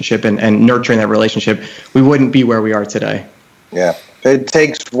relationship and nurturing that relationship, we wouldn't be where we are today. Yeah, it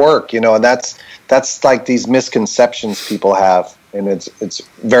takes work, and that's like these misconceptions people have, and it's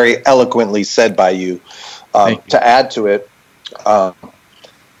very eloquently said by you. To add to it,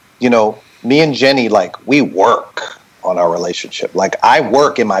 me and Jenny, like, we work on our relationship. Like, I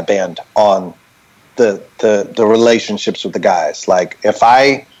work in my band on the relationships with the guys. Like, if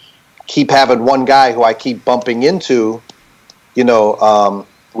I keep having one guy who I keep bumping into,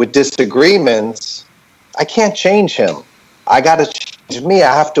 with disagreements, I can't change him. I got to change me.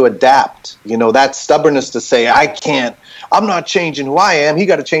 I have to adapt. That stubbornness to say, I'm not changing who I am. He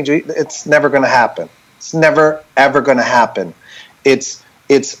got to change. It's never going to happen. It's never, ever going to happen.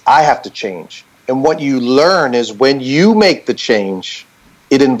 I have to change. And what you learn is when you make the change,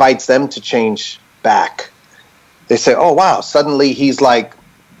 it invites them to change back. They say, oh, wow, suddenly he's like,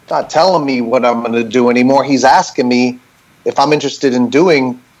 not telling me what I'm going to do anymore. He's asking me if I'm interested in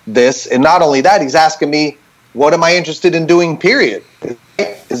doing this. And not only that, he's asking me, what am I interested in doing, period.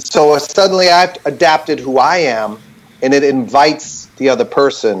 And so suddenly I've adapted who I am, and it invites the other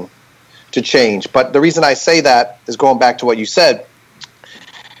person to change. But the reason I say that is going back to what you said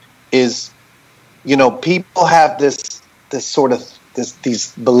is, people have this sort of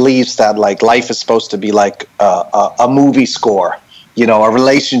these beliefs that like life is supposed to be like a movie score. A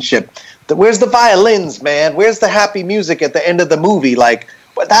relationship. Where's the violins, man? Where's the happy music at the end of the movie? Like,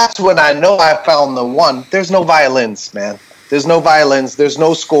 But that's when I know I found the one. There's no violins, man. There's no violins. There's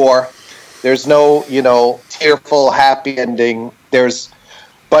no score. There's no, tearful, happy ending.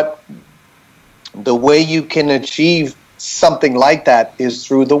 But the way you can achieve something like that is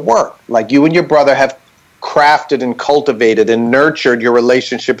through the work. Like you and your brother have crafted and cultivated and nurtured your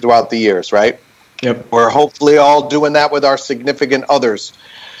relationship throughout the years, right? Yep. We're hopefully all doing that with our significant others.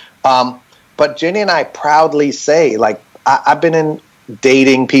 But Jenny and I proudly say, like, I've been in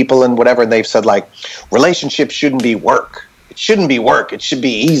dating people and whatever, and they've said, like, relationships shouldn't be work. It shouldn't be work. It should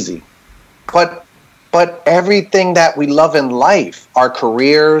be easy. But everything that we love in life, our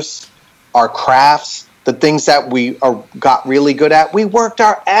careers, our crafts, the things that we got really good at, we worked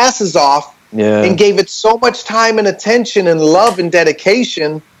our asses off and gave it so much time and attention and love and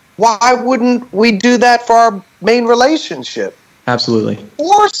dedication. Why wouldn't we do that for our main relationship? Absolutely. Of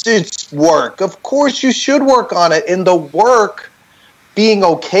course it's work. Of course you should work on it. And the work, being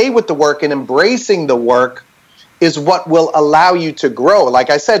okay with the work and embracing the work, is what will allow you to grow. Like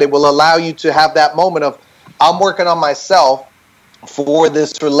I said, it will allow you to have that moment of, I'm working on myself for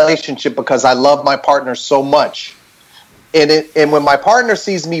this relationship because I love my partner so much. And when my partner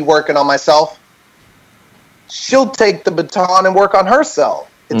sees me working on myself, she'll take the baton and work on herself.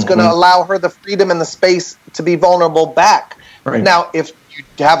 It's going to allow her the freedom and the space to be vulnerable back. Right. Now, if you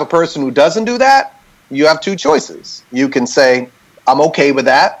have a person who doesn't do that, you have two choices. You can say, I'm okay with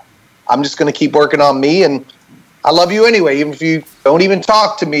that. I'm just going to keep working on me, and I love you anyway, even if you don't even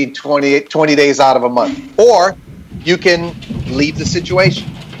talk to me 20 days out of a month. Or you can leave the situation.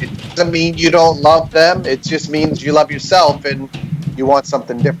 It doesn't mean you don't love them. It just means you love yourself and you want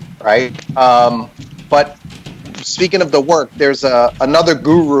something different, right? But speaking of the work, there's another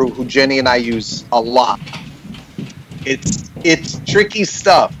guru who Jenny and I use a lot. It's tricky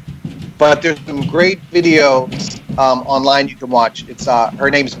stuff, but there's some great videos online you can watch. It's her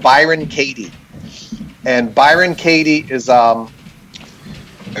name's Byron Katie, and Byron Katie is her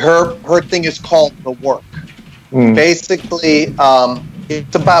thing is called The Work. Basically,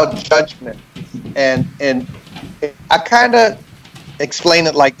 it's about judgment, and I kind of explain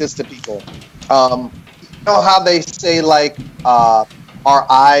it like this to people. You know how they say, like, our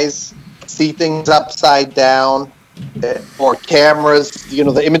eyes see things upside down, or cameras,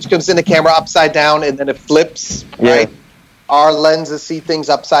 the image comes in the camera upside down and then it flips, right? Our lenses see things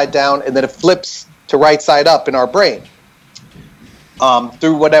upside down and then it flips to right side up in our brain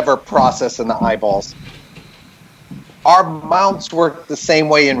through whatever process in the eyeballs. Our mounts work the same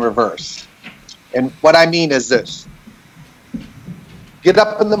way in reverse. And what I mean is this. Get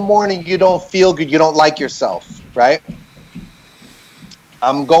up in the morning, you don't feel good, you don't like yourself, right?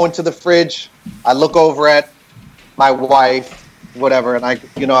 I'm going to the fridge, I look over at my wife, whatever, and I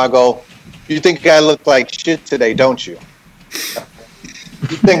go, you think I look like shit today, don't you?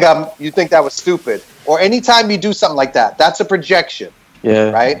 You think that was stupid. Or anytime you do something like that, that's a projection.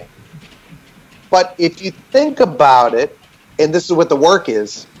 Yeah. Right? But if you think about it, and this is what the work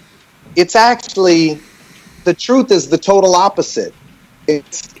is, it's actually, the truth is the total opposite.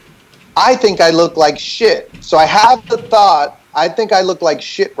 I think I look like shit. So I have the thought, I think I look like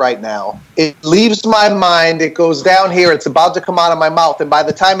shit right now. It leaves my mind, it goes down here, it's about to come out of my mouth, and by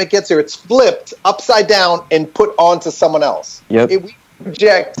the time it gets here, it's flipped upside down and put onto someone else. We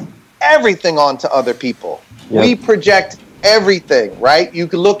project everything onto other people. We project everything, right? You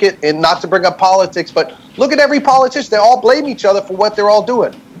can look at, and not to bring up politics, but look at every politician. They all blame each other for what they're all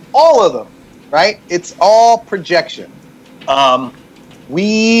doing. All of them, right? It's all projection.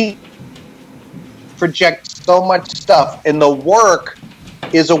 We project so much stuff, and the work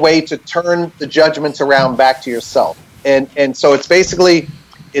is a way to turn the judgments around back to yourself. And so it's basically,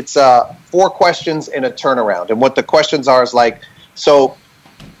 it's 4 questions and a turnaround. And what the questions are is like, so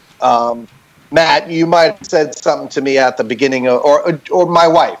Matt, you might have said something to me at the beginning, or my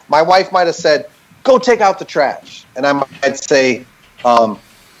wife. My wife might have said, go take out the trash. And I might say,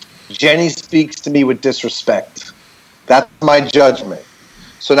 Jenny speaks to me with disrespect. That's my judgment.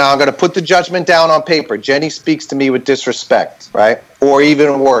 So now I'm going to put the judgment down on paper. Jenny speaks to me with disrespect, right? Or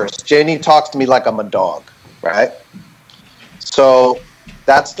even worse, Jenny talks to me like I'm a dog, right? So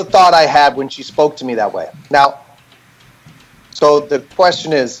that's the thought I had when she spoke to me that way. Now, so the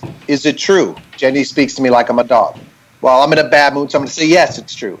question is it true? Jenny speaks to me like I'm a dog. Well, I'm in a bad mood, so I'm going to say, yes,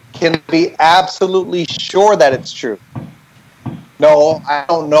 it's true. Can I be absolutely sure that it's true? No, I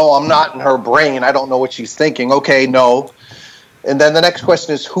don't know. I'm not in her brain. I don't know what she's thinking. Okay, no. And then the next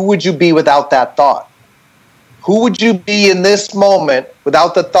question is, who would you be without that thought? Who would you be in this moment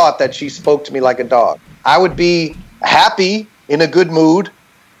without the thought that she spoke to me like a dog? I would be happy, in a good mood,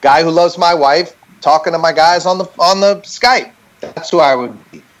 guy who loves my wife, talking to my guys on the Skype. That's who I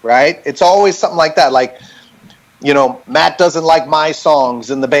would be, right? It's always something like that. Like, you know, Matt doesn't like my songs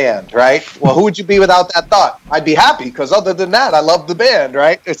in the band, right? Well, who would you be without that thought? I'd be happy because other than that, I love the band,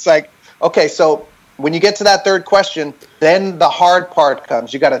 right? It's like, okay, so when you get to that third question, then the hard part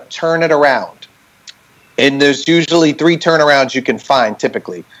comes. You got to turn it around. And there's usually 3 turnarounds you can find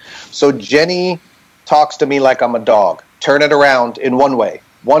typically. So Jenny talks to me like I'm a dog. Turn it around in one way.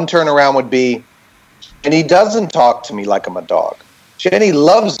 One turnaround would be, Jenny doesn't talk to me like I'm a dog. Jenny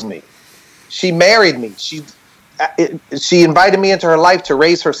loves me. She married me. She invited me into her life to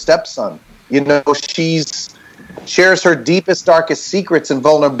raise her stepson. You know, shares her deepest, darkest secrets and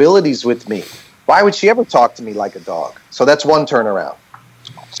vulnerabilities with me. Why would she ever talk to me like a dog? So that's one turnaround.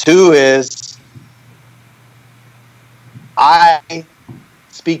 2 is, I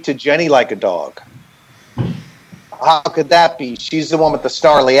speak to Jenny like a dog. How could that be? She's the one with the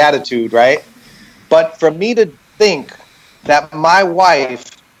snarly attitude, right? But for me to think that my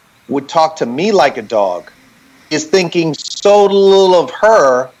wife would talk to me like a dog is thinking so little of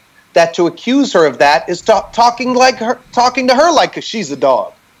her that to accuse her of that is talking to her like she's a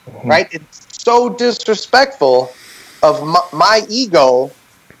dog, right? It's so disrespectful of my ego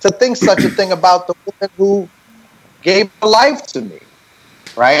to think such a thing about the woman who gave her life to me,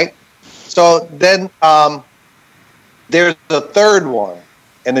 right? So then there's the third one,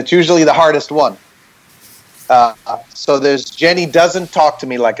 and it's usually the hardest one. So there's Jenny doesn't talk to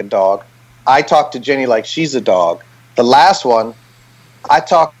me like a dog. I talk to Jenny like she's a dog. The last one, I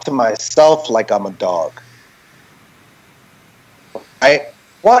talk to myself like I'm a dog. Right?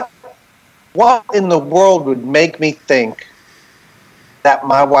 What in the world would make me think that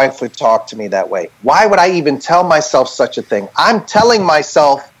my wife would talk to me that way? Why would I even tell myself such a thing? I'm telling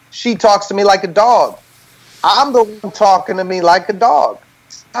myself she talks to me like a dog. I'm the one talking to me like a dog.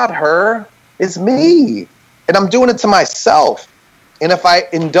 It's not her. It's me. And I'm doing it to myself. And if I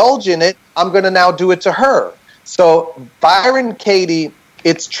indulge in it, I'm going to now do it to her. So Byron Katie,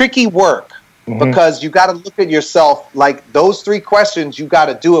 it's tricky work because you got to look at yourself like those 3 questions. You got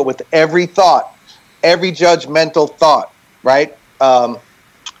to do it with every thought, every judgmental thought, right?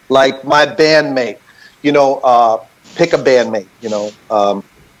 Like my bandmate, you know, pick a bandmate, you know,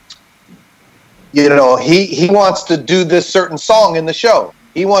 he wants to do this certain song in the show.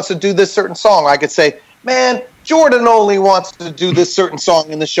 He wants to do this certain song. I could say, man, Jordan only wants to do this certain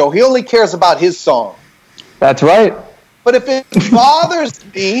song in the show. He only cares about his song. That's right. But if it bothers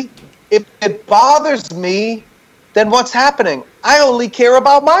me, then what's happening? I only care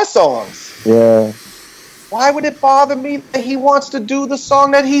about my songs. Yeah. Why would it bother me that he wants to do the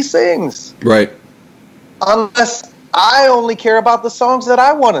song that he sings? Right. Unless I only care about the songs that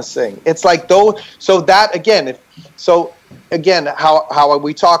I want to sing. It's like those. So that again, how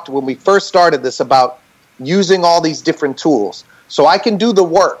we talked when we first started this about using all these different tools. So I can do the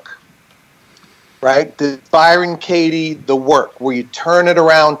work, right? The Byron Katie, the work where you turn it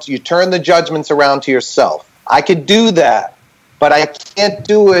around, you turn the judgments around to yourself. I could do that, but I can't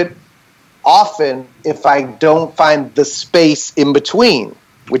do it often if I don't find the space in between,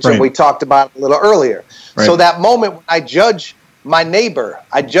 which we talked about a little earlier. Right. So that moment when I judge my neighbor,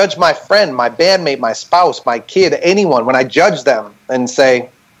 I judge my friend, my bandmate, my spouse, my kid, anyone, when I judge them and say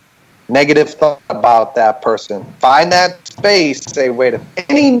negative thought about that person, find that space, say, wait a minute.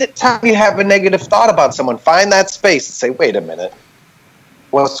 Any time you have a negative thought about someone, find that space and say, wait a minute,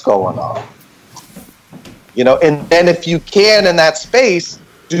 what's going on? You know, and then if you can in that space,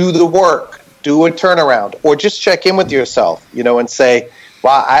 do the work, do a turnaround, or just check in with yourself, you know, and say,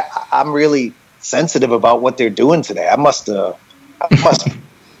 wow, I'm really sensitive about what they're doing today. I must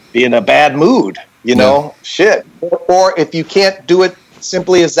be in a bad mood, you know, shit. Or if you can't do it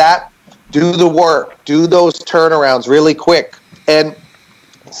simply as that, do the work, do those turnarounds really quick. And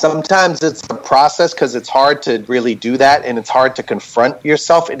sometimes it's a process because it's hard to really do that, and it's hard to confront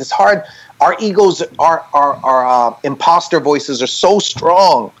yourself. It is hard. Our egos, our imposter voices are so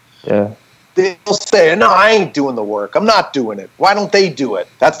strong. Yeah. They'll say, no, I ain't doing the work. I'm not doing it. Why don't they do it?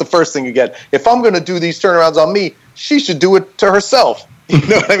 That's the first thing you get. If I'm going to do these turnarounds on me, she should do it to herself. You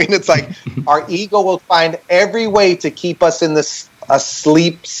know what I mean? It's like our ego will find every way to keep us in this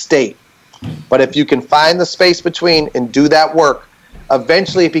asleep state. But if you can find the space between and do that work,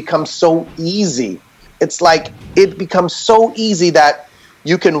 eventually it becomes so easy. It's like it becomes so easy that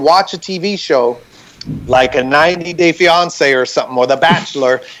you can watch a TV show like a 90 Day Fiance or something, or The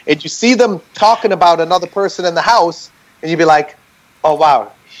Bachelor, and you see them talking about another person in the house, and you'd be like, oh,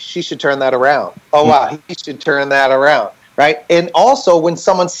 wow, she should turn that around. Oh, wow, he should turn that around, right? And also, when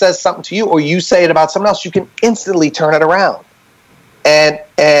someone says something to you or you say it about someone else, you can instantly turn it around. And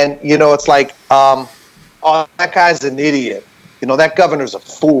you know, it's like, oh, that guy's an idiot. you know, that governor's a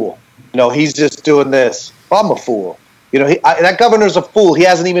fool. You know, he's just doing this. Well, I'm a fool. You know, that governor's a fool. He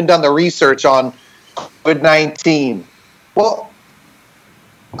hasn't even done the research on COVID-19. Well,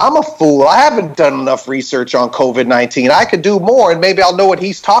 I'm a fool. I haven't done enough research on COVID-19. I could do more, and maybe I'll know what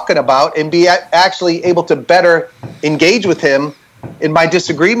he's talking about and be actually able to better engage with him in my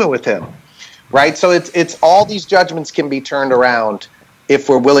disagreement with him, right? So it's all these judgments can be turned around if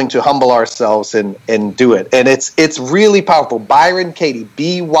we're willing to humble ourselves and do it. And it's really powerful. Byron Katie,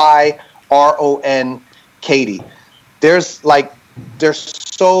 Byron Katie. They're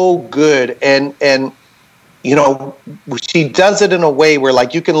so good, and you know, she does it in a way where,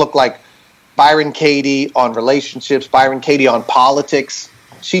 like, you can look like Byron Katie on relationships, Byron Katie on politics.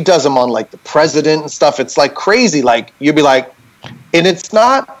 She does them on, like, the president and stuff. It's, like, crazy. Like, you'd be like, and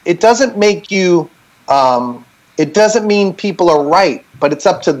it doesn't make you, it doesn't mean people are right, but it's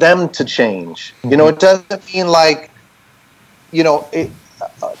up to them to change. You know, it doesn't mean, like, you know,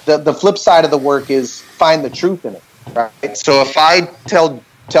 the flip side of the work is find the truth in it, right? So if I tell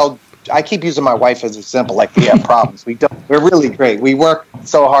I keep using my wife as an example, like, we have problems. We're really great. We work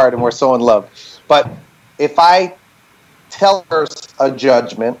so hard and we're so in love. But if I tell her a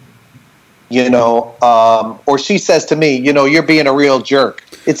judgment, you know, or she says to me, you know, you're being a real jerk,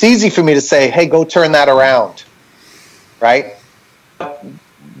 it's easy for me to say, hey, go turn that around, right?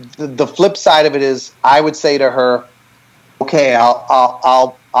 The flip side of it is I would say to her, okay,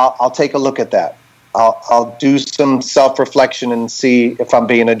 I'll take a look at that. I'll do some self-reflection and see if I'm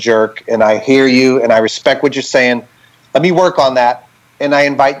being a jerk, and I hear you and I respect what you're saying. Let me work on that, and I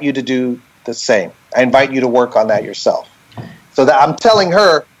invite you to do the same. I invite you to work on that yourself. So that I'm telling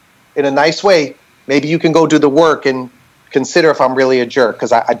her in a nice way, maybe you can go do the work and consider if I'm really a jerk,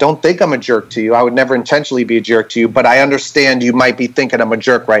 because I don't think I'm a jerk to you. I would never intentionally be a jerk to you, but I understand you might be thinking I'm a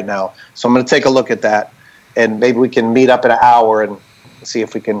jerk right now. So I'm going to take a look at that, and maybe we can meet up in an hour and see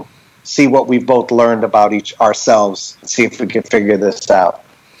if we can see what we've both learned about ourselves, see if we can figure this out.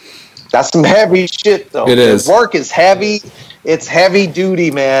 That's some heavy shit, though. It is. The work is heavy. It's heavy duty,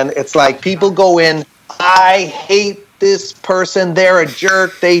 man. It's like people go in, I hate this person. They're a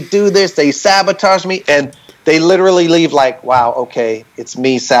jerk. They do this. They sabotage me. And they literally leave like, wow, okay, it's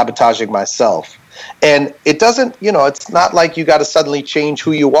me sabotaging myself. And it doesn't, you know, it's not like you got to suddenly change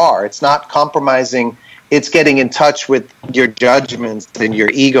who you are. It's not compromising. It's getting in touch with your judgments and your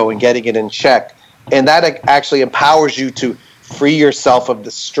ego and getting it in check. And that actually empowers you to free yourself of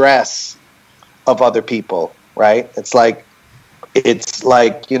the stress of other people, right? It's like,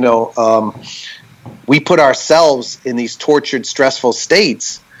 you know, we put ourselves in these tortured, stressful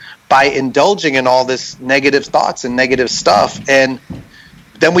states by indulging in all this negative thoughts and negative stuff. And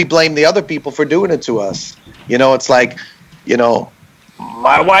then we blame the other people for doing it to us. You know, it's like, you know,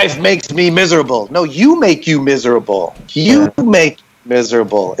 my wife makes me miserable. No, you make you miserable. You make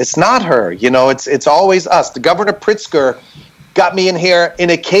miserable. It's not her. You know, it's always us. The Governor Pritzker got me in here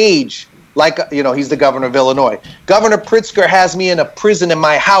in a cage, like, you know, he's the governor of Illinois. Governor Pritzker has me in a prison in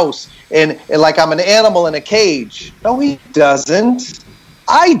my house and like I'm an animal in a cage. No, he doesn't.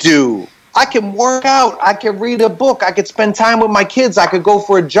 I do. I can work out. I can read a book. I could spend time with my kids. I could go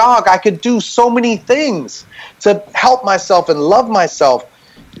for a jog. I could do so many things to help myself and love myself.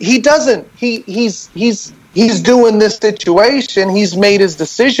 He doesn't. He's doing this situation. He's made his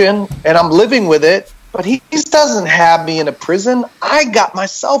decision, and I'm living with it. But he doesn't have me in a prison. I got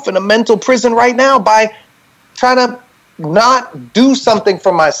myself in a mental prison right now by trying to not do something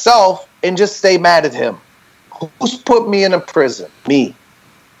for myself and just stay mad at him. Who's put me in a prison? Me.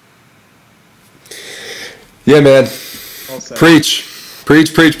 Yeah, man. Preach.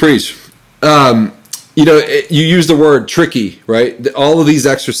 You know, you use the word tricky, right? All of these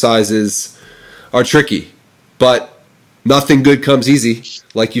exercises are tricky, but nothing good comes easy,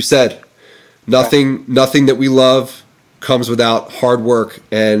 like you said. Nothing that we love comes without hard work,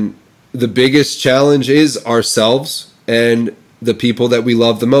 and the biggest challenge is ourselves and the people that we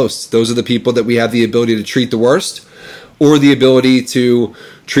love the most. Those are the people that we have the ability to treat the worst or the ability to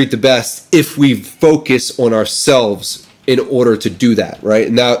treat the best if we focus on ourselves in order to do that, right?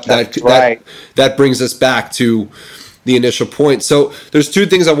 And that brings us back to the initial point. So there's two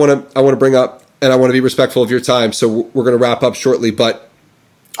things I want to bring up, and I want to be respectful of your time. So we're going to wrap up shortly, but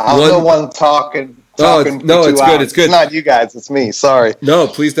I'm the one talking. No, it's good. It's good. It's not you guys. It's me. Sorry. No,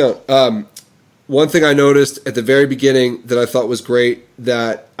 please don't. One thing I noticed at the very beginning that I thought was great,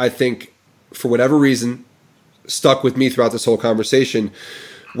 that I think for whatever reason stuck with me throughout this whole conversation,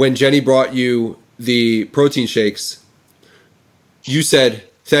 when Jenny brought you the protein shakes, you said,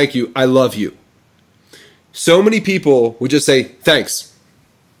 "Thank you. I love you." So many people would just say, "Thanks."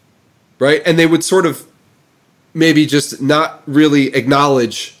 Right? And they would sort of maybe just not really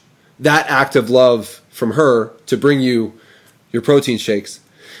acknowledge that act of love from her to bring you your protein shakes.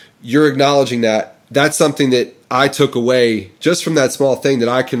 You're acknowledging that. That's something that I took away just from that small thing that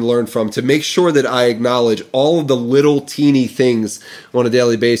I can learn from, to make sure that I acknowledge all of the little teeny things on a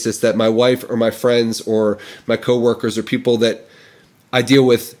daily basis that my wife or my friends or my coworkers or people that I deal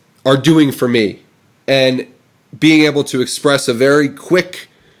with are doing for me. And being able to express a very quick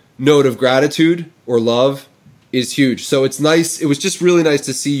note of gratitude or love is huge. So it's nice. It was just really nice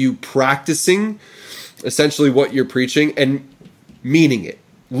to see you practicing essentially what you're preaching and meaning it,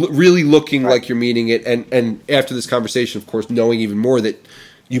 really looking like you're meaning it. And after this conversation, of course, knowing even more that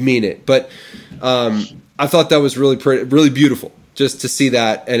you mean it. But I thought that was really pretty, really beautiful just to see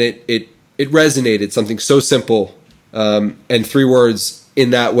that. And it resonated, something so simple and 3 words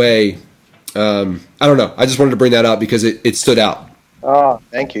in that way. I don't know. I just wanted to bring that up because it stood out. Oh,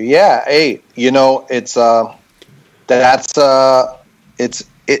 thank you. Yeah. Hey, it's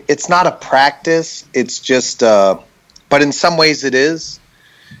it's not a practice. It's just, but in some ways it is,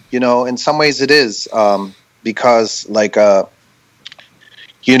 in some ways it is, because like, I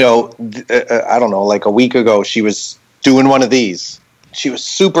don't know, like a week ago, she was doing one of these. She was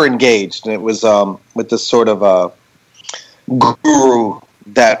super engaged, and it was, with this sort of, guru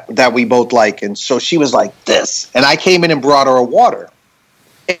that we both like. And so she was like this, and I came in and brought her a water,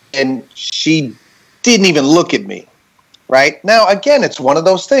 and she didn't even look at me. Right now, again, it's one of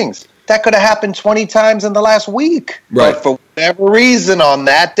those things that could have happened 20 times in the last week. Right. But for whatever reason, on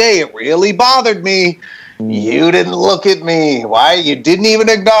that day, it really bothered me. You didn't look at me. Why? You didn't even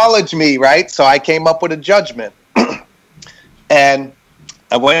acknowledge me. Right. So I came up with a judgment, and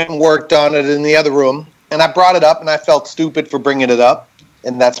I went and worked on it in the other room, and I brought it up, and I felt stupid for bringing it up.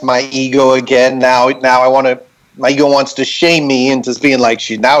 And that's my ego again. Now my ego wants to shame me into being like,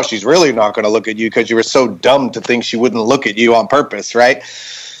 she's really not going to look at you because you were so dumb to think she wouldn't look at you on purpose, right?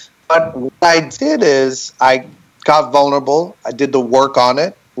 But what I did is I got vulnerable. I did the work on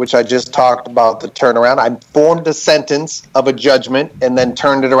it, which I just talked about, the turnaround. I formed a sentence of a judgment and then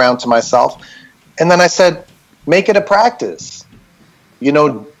turned it around to myself. And then I said, make it a practice.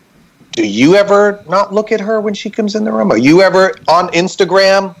 Do you ever not look at her when she comes in the room? Are you ever on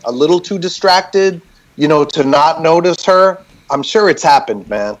Instagram a little too distracted, to not notice her? I'm sure it's happened,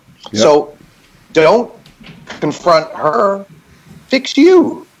 man. Yep. So don't confront her. Fix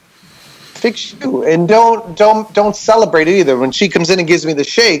you, and don't celebrate it either. When she comes in and gives me the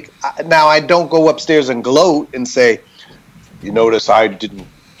shake, now I don't go upstairs and gloat and say, "You notice I did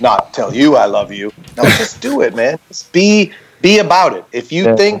not tell you I love you." No, just do it, man. Just be about it. If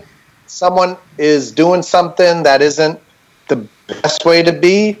you think someone is doing something that isn't the best way to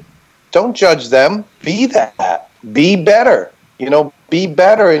be, don't judge them. Be that. Be better. Be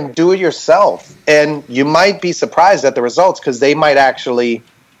better and do it yourself. And you might be surprised at the results because they might actually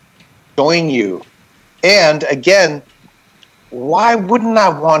join you. And again, why wouldn't I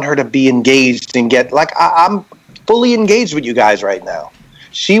want her to be engaged and get, like, I'm fully engaged with you guys right now.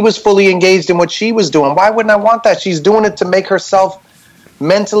 She was fully engaged in what she was doing. Why wouldn't I want that? She's doing it to make herself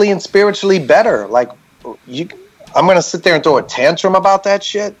mentally and spiritually better. Like, I'm going to sit there and throw a tantrum about that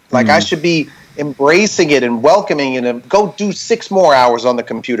shit. Like, I should be embracing it and welcoming it and go do 6 more hours on the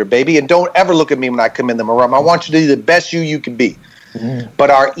computer, baby. And don't ever look at me when I come in the room. I want you to be the best you can be.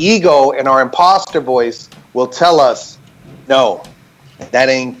 But our ego and our imposter voice will tell us, no, that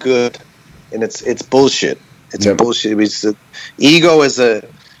ain't good. And it's bullshit. It's bullshit. Ego is a,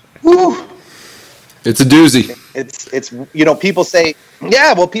 whew. It's a doozy. It's people say,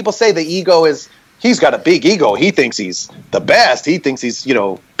 people say the ego is, he's got a big ego. He thinks he's the best. He thinks he's,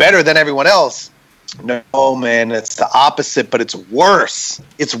 better than everyone else. No, man, it's the opposite, but it's worse.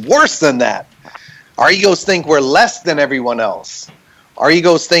 It's worse than that. Our egos think we're less than everyone else. Our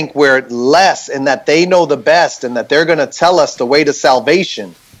egos think we're less and that they know the best and that they're going to tell us the way to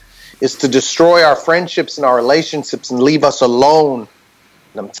salvation is to destroy our friendships and our relationships and leave us alone.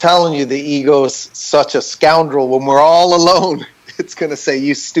 And I'm telling you, the ego is such a scoundrel. When we're all alone, it's going to say,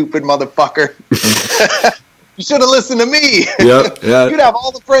 you stupid motherfucker. You should have listened to me. Yep, yeah. You'd have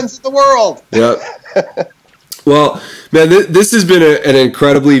all the friends in the world. Yep. Well, man, this has been an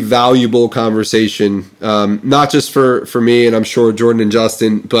incredibly valuable conversation, not just for me and I'm sure Jordan and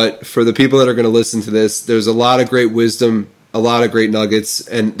Justin, but for the people that are going to listen to this. There's a lot of great wisdom, a lot of great nuggets,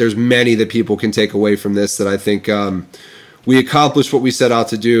 and there's many that people can take away from this that I think we accomplished what we set out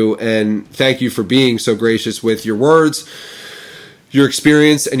to do. And thank you for being so gracious with your words, your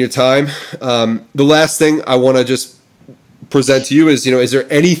experience, and your time. The last thing I want to just present to you is, is there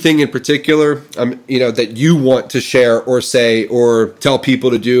anything in particular, that you want to share or say or tell people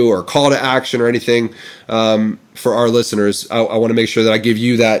to do or call to action or anything for our listeners? I want to make sure that I give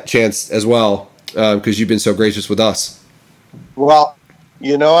you that chance as well because you've been so gracious with us. Well,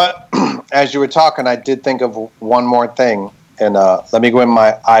 you know what? As you were talking, I did think of one more thing. And let me go in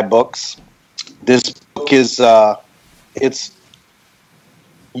my iBooks. This book is, it's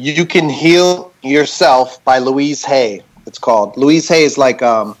You Can Heal Yourself by Louise Hay. It's called. Louise Hay is like,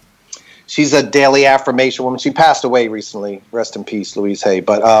 she's a daily affirmation woman. She passed away recently. Rest in peace, Louise Hay.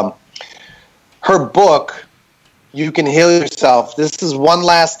 But her book, You Can Heal Yourself, this is one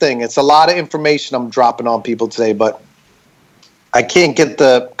last thing. It's a lot of information I'm dropping on people today, but I can't get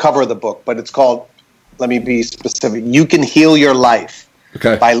the cover of the book, but it's called, let me be specific, You Can Heal Your Life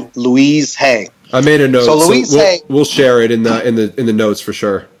by Louise Hay. I made a note. So Louise Hay, we'll share it in the notes for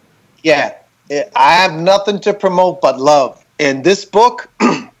sure. Yeah. I have nothing to promote but love. And this book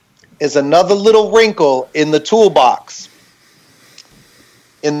is another little wrinkle in the toolbox.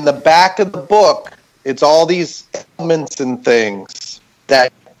 In the back of the book, it's all these elements and things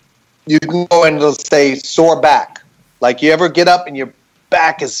that you can go and it'll say sore back. Like you ever get up and your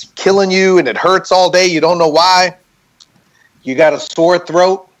back is killing you and it hurts all day, you don't know why. You got a sore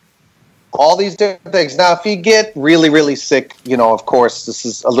throat. All these different things. Now, if you get really, really sick, of course, this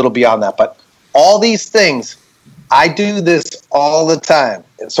is a little beyond that. But all these things, I do this all the time.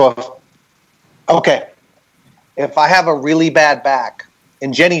 So, if I have a really bad back,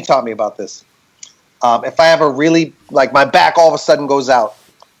 and Jenny taught me about this, if I have a really, like my back all of a sudden goes out,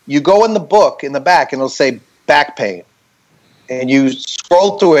 you go in the book in the back and it'll say back pain. And you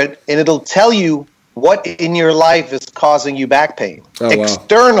scroll through it and it'll tell you what in your life is causing you back pain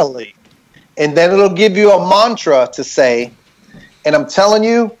externally. And then it'll give you a mantra to say, and I'm telling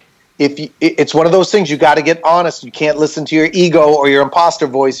you, it's one of those things you got to get honest. You can't listen to your ego or your imposter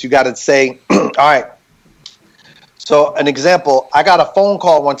voice. You got to say, all right. So an example, I got a phone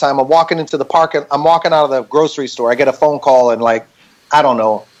call one time. I'm walking into the park and I'm walking out of the grocery store. I get a phone call and I don't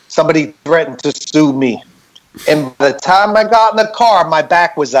know, somebody threatened to sue me. And by the time I got in the car, my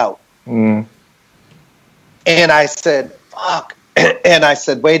back was out. And I said, fuck. And I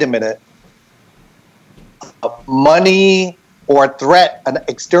said, wait a minute. Money or threat, an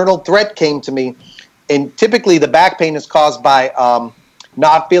external threat came to me. And typically the back pain is caused by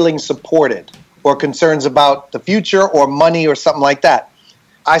not feeling supported or concerns about the future or money or something like that.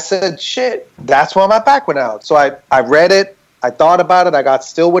 I said, shit, that's why my back went out. So I read it. I thought about it. I got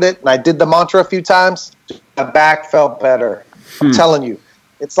still with it. And I did the mantra a few times. My back felt better. I'm telling you.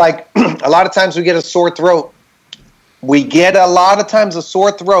 It's like a lot of times we get a sore throat. We get a lot of times a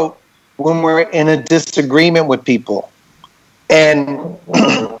sore throat when we're in a disagreement with people. And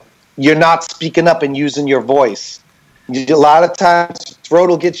you're not speaking up and using your voice. A lot of times throat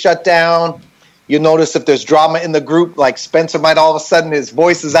will get shut down. You notice if there's drama in the group, like Spencer might all of a sudden his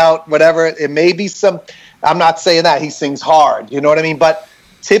voice is out, whatever. It may be I'm not saying that. He sings hard. You know what I mean? But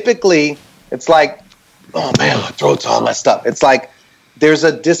typically, it's like, oh, man, my throat's all messed up. It's like there's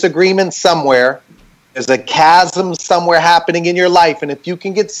a disagreement somewhere. There's a chasm somewhere happening in your life. And if you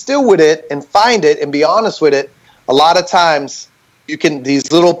can get still with it and find it and be honest with it, a lot of times you can,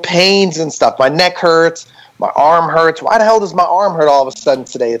 these little pains and stuff. My neck hurts. My arm hurts. Why the hell does my arm hurt all of a sudden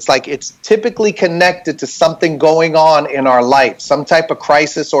today? It's like it's typically connected to something going on in our life, some type of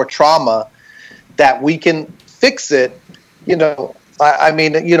crisis or trauma that we can fix it. I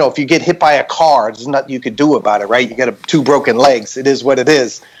mean, if you get hit by a car, there's nothing you could do about it, right? You got 2 broken legs. It is what it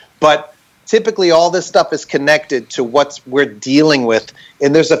is. But typically all this stuff is connected to what we're dealing with.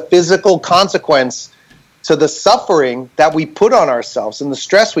 And there's a physical consequence to the suffering that we put on ourselves and the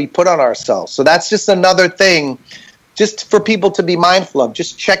stress we put on ourselves. So that's just another thing just for people to be mindful of.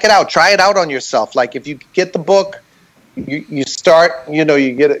 Just check it out. Try it out on yourself. Like if you get the book, you start, you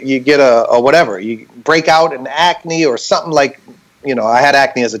get a whatever. You break out in acne or something like, I had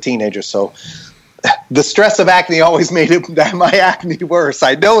acne as a teenager. So the stress of acne always made my acne worse.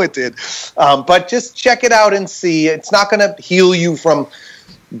 I know it did. But just check it out and see. It's not going to heal you from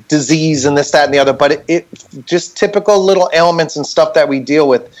disease and this, that, and the other, but it just typical little ailments and stuff that we deal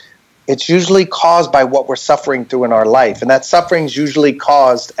with. It's usually caused by what we're suffering through in our life. And that suffering is usually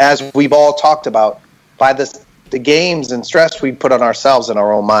caused, as we've all talked about, by the games and stress we put on ourselves in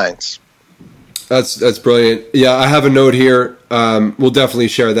our own minds. That's brilliant. Yeah, I have a note here. We'll definitely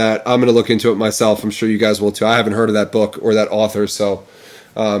share that. I'm going to look into it myself. I'm sure you guys will too. I haven't heard of that book or that author, so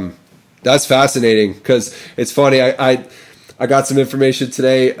that's fascinating because it's funny. I got some information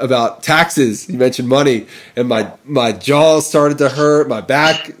today about taxes. You mentioned money, and my jaw started to hurt. My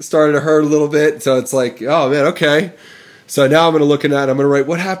back started to hurt a little bit. So it's like, oh man, okay. So now I'm going to look at it. I'm going to write,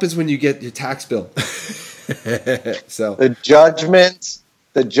 what happens when you get your tax bill? So the judgments,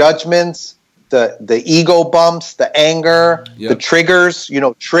 the ego bumps, the anger, the triggers,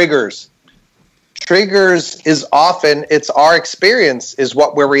 triggers. Triggers is often, it's our experience is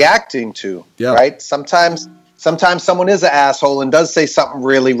what we're reacting to, right? Sometimes someone is an asshole and does say something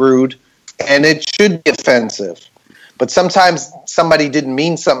really rude and it should be offensive. But sometimes somebody didn't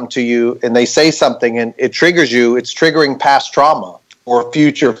mean something to you and they say something and it triggers you. It's triggering past trauma or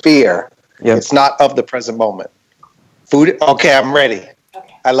future fear. Yep. It's not of the present moment. Food. Okay, I'm ready.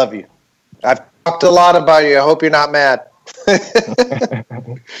 Okay. I love you. I've talked a lot about you. I hope you're not mad.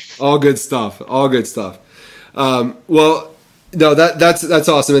 All good stuff. All good stuff. Well, no, that's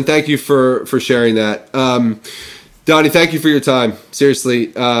awesome. And thank you for sharing that. Donnie, thank you for your time.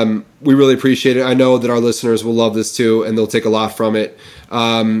 Seriously, we really appreciate it. I know that our listeners will love this too, and they'll take a lot from it.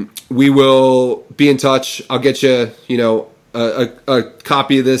 We will be in touch. I'll get you, a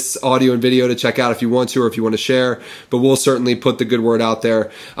copy of this audio and video to check out if you want to, or if you want to share. But we'll certainly put the good word out there.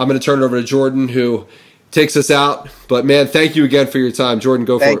 I'm going to turn it over to Jordan, who takes us out. But man, thank you again for your time. Jordan,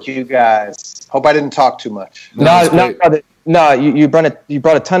 go for it. Thank you guys. Hope I didn't talk too much. No, you brought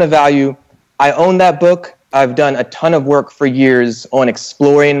a ton of value. I own that book. I've done a ton of work for years on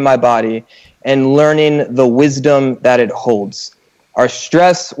exploring my body and learning the wisdom that it holds. Our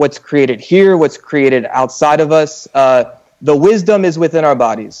stress, what's created here, what's created outside of us, the wisdom is within our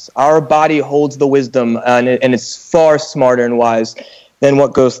bodies. Our body holds the wisdom, and it's far smarter and wise than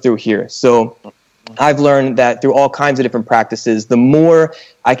what goes through here. So I've learned that through all kinds of different practices, the more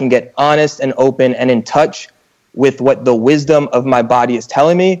I can get honest and open and in touch with what the wisdom of my body is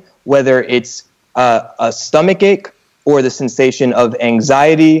telling me, whether it's a stomach ache or the sensation of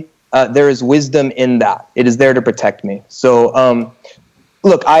anxiety, there is wisdom in that. It is there to protect me. So,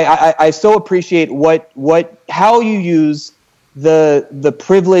 look, I so appreciate how you use the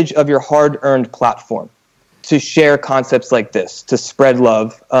privilege of your hard-earned platform to share concepts like this, to spread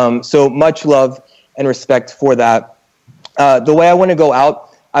love. So much love and respect for that. The way I want to go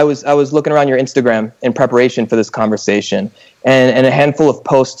out, I was looking around your Instagram in preparation for this conversation, and a handful of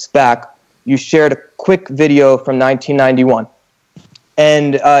posts back, you shared a quick video from 1991,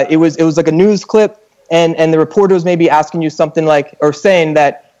 and it was like a news clip, and the reporter was maybe asking you something like, or saying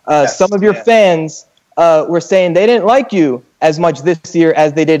that some of your fans were saying they didn't like you as much this year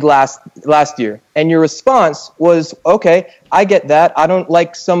as they did last year, and your response was, okay, I get that. I don't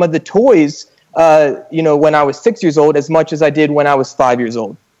like some of the toys, when I was 6 years old as much as I did when I was 5 years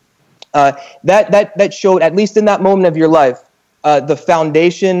old. That showed, at least in that moment of your life, the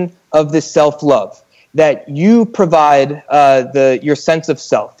foundation of this self-love, that you provide your sense of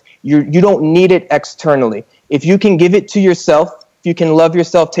self. You don't need it externally. If you can give it to yourself, if you can love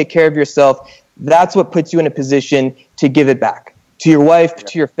yourself, take care of yourself, that's what puts you in a position to give it back to your wife,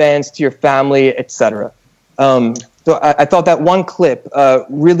 to your fans, to your family, etc. So I thought that one clip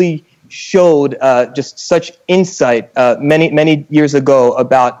really showed just such insight many years ago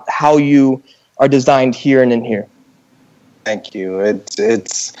about how you are designed here and in here. Thank you.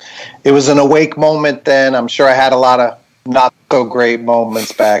 It was an awake moment then. I'm sure I had a lot of not so great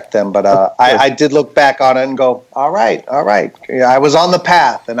moments back then, but I did look back on it and go, all right. I was on the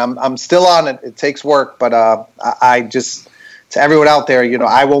path, and I'm still on it. It takes work, but I just, to everyone out there,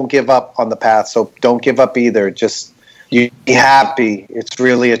 I won't give up on the path. So don't give up either. Just you be happy. It's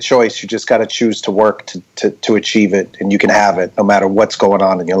really a choice. You just got to choose to work to achieve it, and you can have it no matter what's going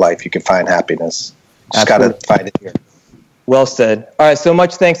on in your life. You can find happiness. Just got to find it here. Well said. All right. So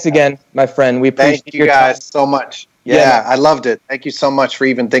much thanks again, my friend. We appreciate Thank you guys so much. Yeah, I loved it. Thank you so much for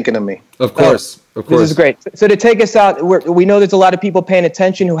even thinking of me. Of course. This is great. So to take us out, we know there's a lot of people paying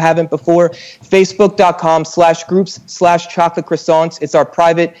attention who haven't before. Facebook.com/groups/chocolate croissants. It's our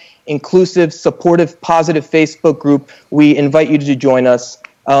private, inclusive, supportive, positive Facebook group. We invite you to join us.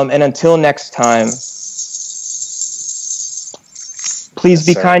 And until next time, please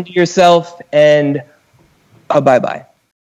be kind to yourself, and bye-bye.